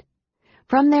light.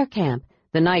 From their camp,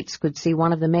 the knights could see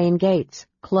one of the main gates,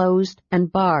 closed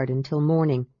and barred until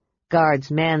morning. Guards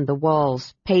manned the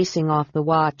walls, pacing off the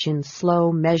watch in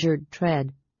slow, measured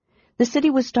tread. The city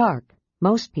was dark.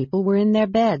 Most people were in their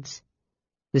beds.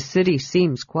 "The city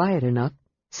seems quiet enough,"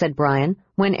 said Brian,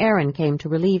 when Aaron came to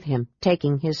relieve him,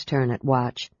 taking his turn at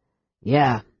watch.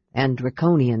 "Yeah, and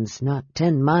Draconian's not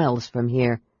 10 miles from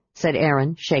here," said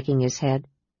Aaron, shaking his head.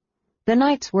 The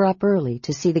knights were up early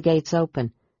to see the gates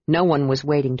open. No one was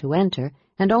waiting to enter,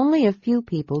 and only a few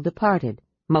people departed,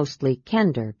 mostly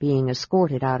Kender being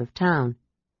escorted out of town.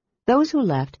 Those who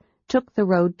left took the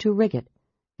road to Riggett.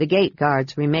 The gate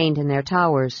guards remained in their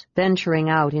towers, venturing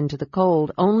out into the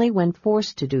cold only when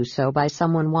forced to do so by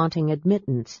someone wanting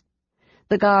admittance.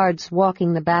 The guards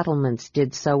walking the battlements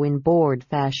did so in bored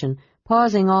fashion,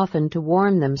 pausing often to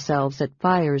warm themselves at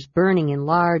fires burning in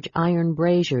large iron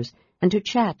braziers and to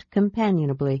chat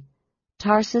companionably.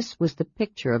 Tarsus was the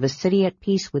picture of a city at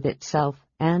peace with itself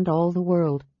and all the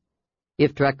world.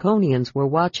 "If Draconians were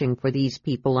watching for these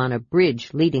people on a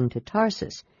bridge leading to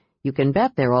Tarsus, you can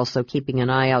bet they're also keeping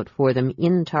an eye out for them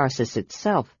in Tarsus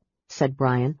itself," said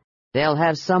Brian. "They'll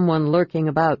have someone lurking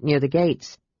about near the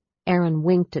gates." Aaron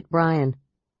winked at Brian.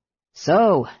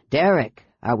 "So, Derek,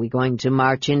 are we going to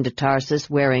march into Tarsus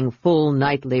wearing full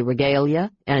knightly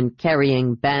regalia and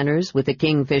carrying banners with the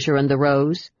kingfisher and the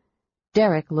rose?"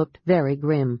 Derek looked very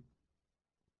grim.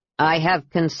 "I have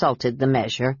consulted the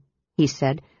measure," he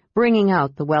said, bringing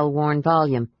out the well-worn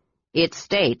volume. "It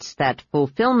states that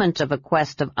fulfillment of a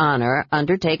quest of honor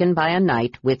undertaken by a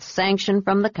knight with sanction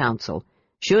from the council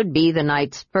should be the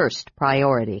knight's first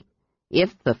priority.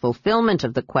 If the fulfillment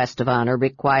of the quest of honor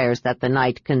requires that the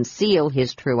knight conceal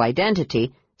his true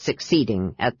identity,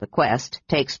 succeeding at the quest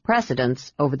takes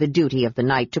precedence over the duty of the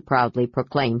knight to proudly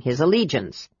proclaim his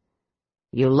allegiance."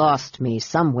 "You lost me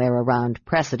somewhere around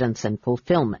precedence and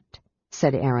fulfillment,"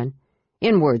 said Aaron.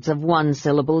 "In words of one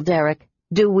syllable, Derek,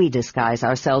 do we disguise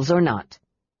ourselves or not?"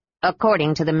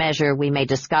 According to the measure, we may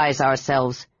disguise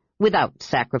ourselves without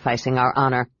sacrificing our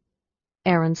honor."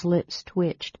 Aaron's lips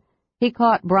twitched. He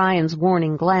caught Brian's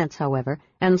warning glance, however,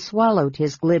 and swallowed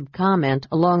his glib comment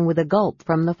along with a gulp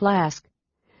from the flask.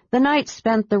 The knights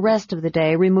spent the rest of the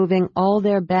day removing all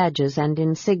their badges and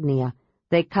insignia.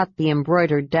 They cut the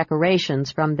embroidered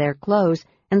decorations from their clothes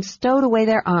and stowed away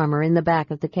their armor in the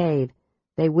back of the cave.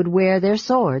 They would wear their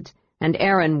swords, and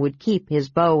Aaron would keep his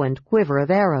bow and quiver of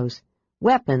arrows.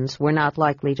 Weapons were not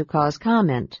likely to cause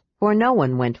comment, for no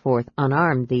one went forth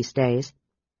unarmed these days.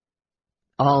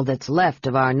 "All that's left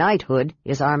of our knighthood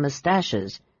is our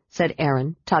mustaches," said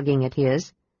Aaron, tugging at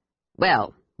his.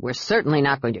 "Well, we're certainly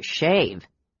not going to shave,"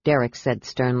 Derek said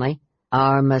sternly.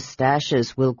 "Our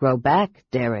mustaches will grow back,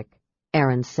 Derek,"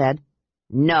 Aaron said.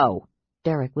 "No,"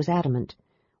 Derek was adamant.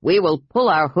 "We will pull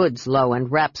our hoods low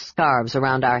and wrap scarves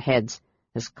around our heads.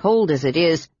 As cold as it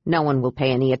is, no one will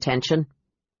pay any attention."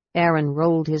 Aaron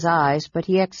rolled his eyes, but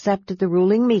he accepted the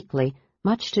ruling meekly,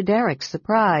 much to Derek's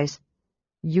surprise.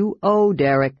 "You owe,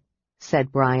 Derek,"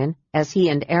 said Brian, as he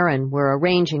and Aaron were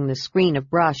arranging the screen of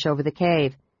brush over the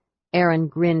cave. Aaron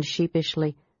grinned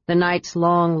sheepishly. The knight's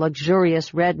long,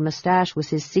 luxurious red mustache was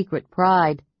his secret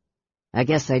pride. "I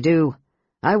guess I do.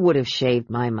 I would have shaved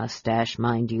my mustache,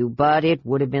 mind you, but it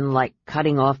would have been like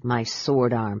cutting off my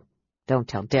sword arm. Don't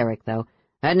tell Derek, though.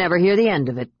 I'd never hear the end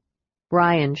of it."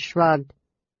 Brian shrugged.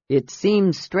 "It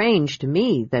seems strange to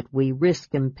me that we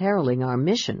risk imperiling our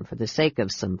mission for the sake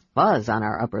of some fuzz on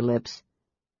our upper lips."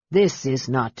 "This is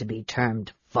not to be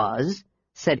termed fuzz,"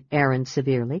 said Aaron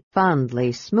severely,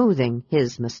 fondly smoothing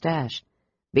his mustache.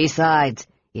 "Besides,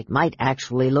 it might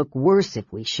actually look worse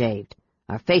if we shaved.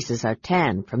 Our faces are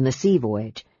tan from the sea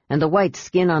voyage, and the white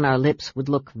skin on our lips would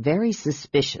look very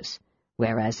suspicious,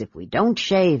 whereas if we don't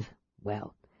shave,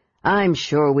 well, I'm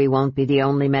sure we won't be the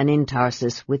only men in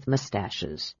Tarsus with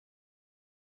mustaches."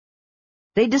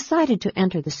 They decided to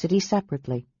enter the city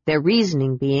separately, their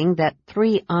reasoning being that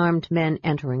 3 armed men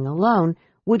entering alone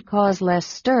would cause less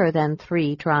stir than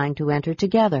 3 trying to enter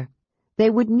together. They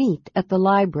would meet at the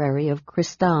library of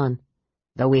Kristan.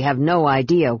 "Though we have no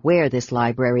idea where this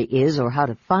library is or how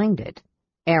to find it,"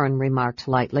 Aaron remarked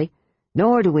lightly,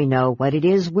 "nor do we know what it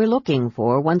is we're looking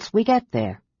for once we get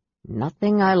there.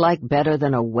 Nothing I like better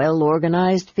than a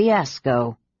well-organized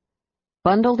fiasco."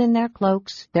 Bundled in their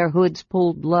cloaks, their hoods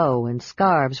pulled low and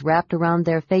scarves wrapped around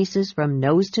their faces from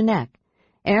nose to neck,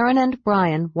 Aaron and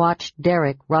Brian watched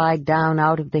Derek ride down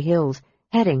out of the hills,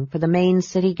 heading for the main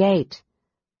city gate.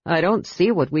 "I don't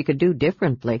see what we could do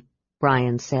differently,"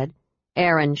 Brian said.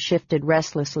 Aaron shifted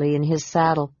restlessly in his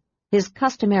saddle. His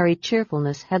customary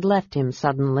cheerfulness had left him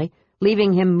suddenly,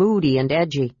 leaving him moody and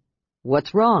edgy.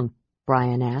 "What's wrong?"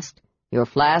 Brian asked. "Your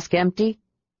flask empty?"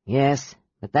 "Yes,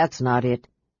 but that's not it,"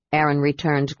 Aaron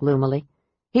returned gloomily.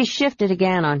 He shifted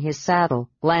again on his saddle,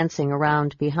 glancing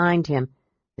around behind him.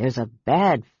 "There's a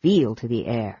bad feel to the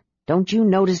air. Don't you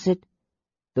notice it?"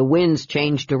 "The wind's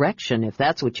changed direction, if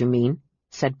that's what you mean,"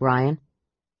 said Brian.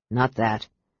 "Not that.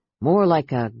 More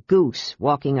like a goose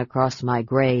walking across my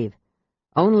grave.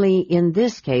 Only in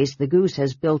this case the goose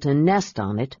has built a nest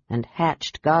on it and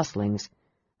hatched goslings.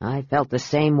 I felt the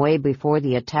same way before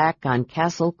the attack on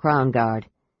Castle Crownguard.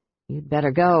 You'd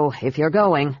better go, if you're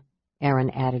going,"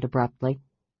 Aaron added abruptly.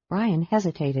 Brian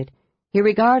hesitated. He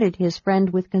regarded his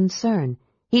friend with concern.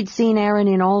 He'd seen Aaron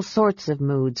in all sorts of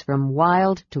moods, from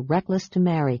wild to reckless to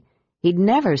merry. He'd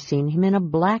never seen him in a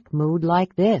black mood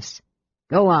like this.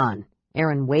 "Go on."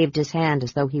 Aaron waved his hand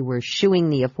as though he were shooing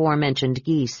the aforementioned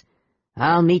geese.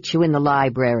 "I'll meet you in the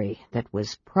library that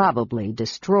was probably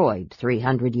destroyed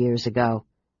 300 years ago."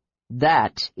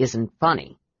 "That isn't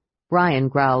funny," Brian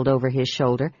growled over his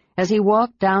shoulder as he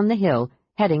walked down the hill,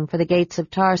 heading for the gates of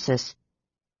Tarsus.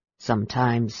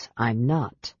 "Sometimes I'm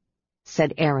not,"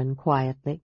 said Aaron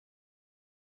quietly.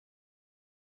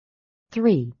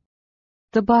 3.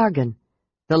 The Bargain.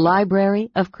 The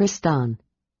Library of Kristan.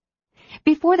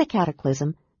 Before the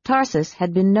cataclysm, Tarsus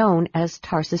had been known as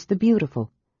Tarsus the Beautiful.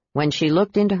 When she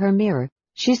looked into her mirror,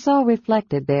 she saw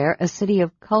reflected there a city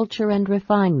of culture and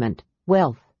refinement,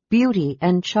 wealth, beauty,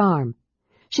 and charm.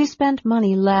 She spent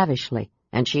money lavishly,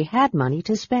 and she had money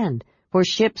to spend, for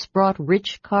ships brought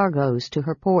rich cargoes to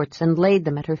her ports and laid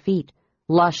them at her feet.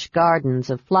 Lush gardens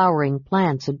of flowering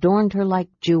plants adorned her like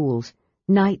jewels.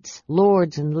 Knights,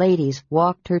 lords, and ladies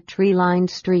walked her tree-lined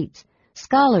streets.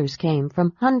 Scholars came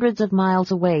from hundreds of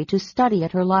miles away to study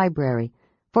at her library,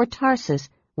 for Tarsus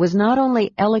was not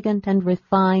only elegant and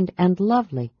refined and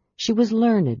lovely, she was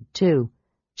learned, too.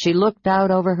 She looked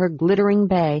out over her glittering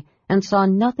bay and saw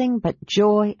nothing but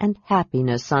joy and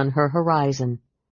happiness on her horizon.